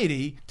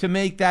society to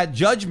make that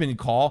judgment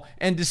call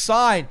and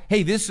decide,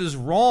 hey, this is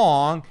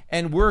wrong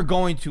and we're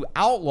going to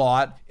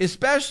outlaw it,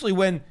 especially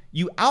when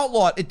you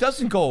outlaw it, it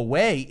doesn't go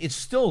away. It's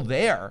still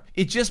there.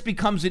 It just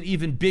becomes an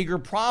even bigger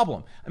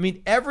problem.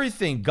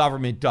 Everything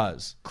government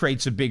does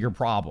creates a bigger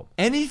problem.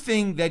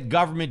 Anything that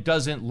government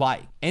doesn't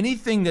like,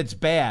 anything that's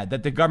bad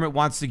that the government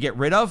wants to get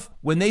rid of,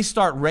 when they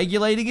start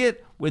regulating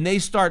it, when they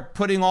start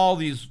putting all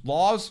these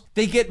laws,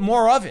 they get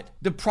more of it.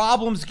 The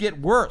problems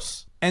get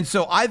worse. And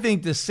so I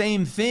think the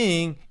same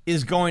thing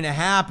is going to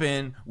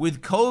happen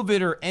with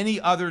COVID or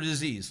any other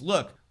disease.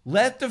 Look,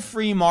 let the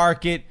free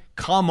market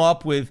come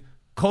up with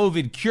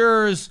COVID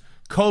cures,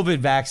 COVID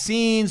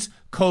vaccines,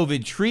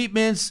 COVID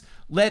treatments.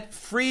 Let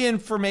free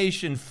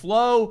information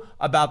flow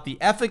about the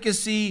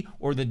efficacy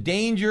or the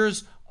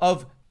dangers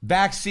of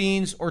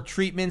vaccines or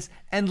treatments,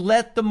 and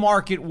let the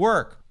market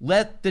work.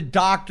 Let the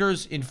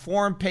doctors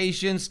inform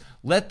patients.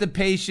 Let the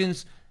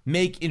patients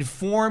make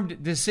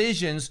informed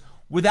decisions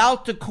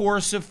without the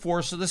coercive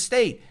force of the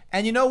state.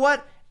 And you know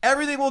what?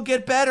 Everything will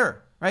get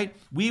better, right?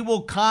 We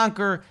will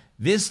conquer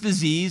this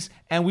disease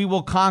and we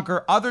will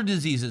conquer other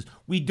diseases.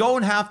 We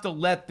don't have to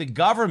let the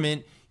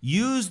government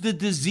use the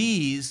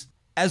disease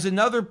as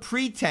another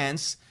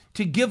pretense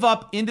to give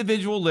up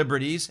individual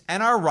liberties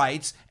and our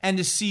rights and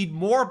to cede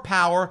more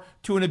power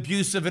to an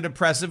abusive and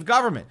oppressive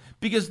government,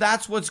 because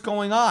that's what's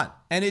going on.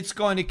 And it's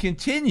going to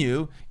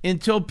continue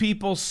until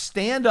people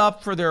stand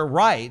up for their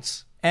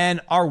rights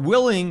and are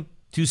willing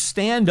to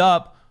stand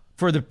up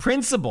for the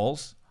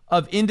principles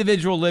of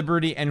individual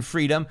liberty and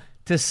freedom,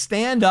 to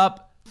stand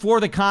up for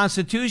the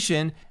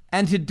Constitution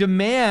and to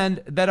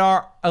demand that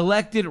our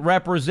elected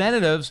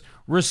representatives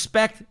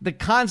respect the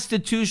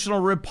constitutional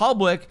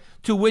republic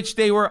to which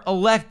they were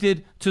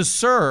elected to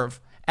serve,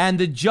 and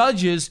the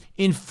judges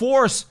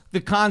enforce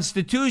the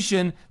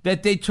Constitution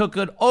that they took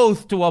an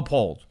oath to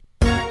uphold.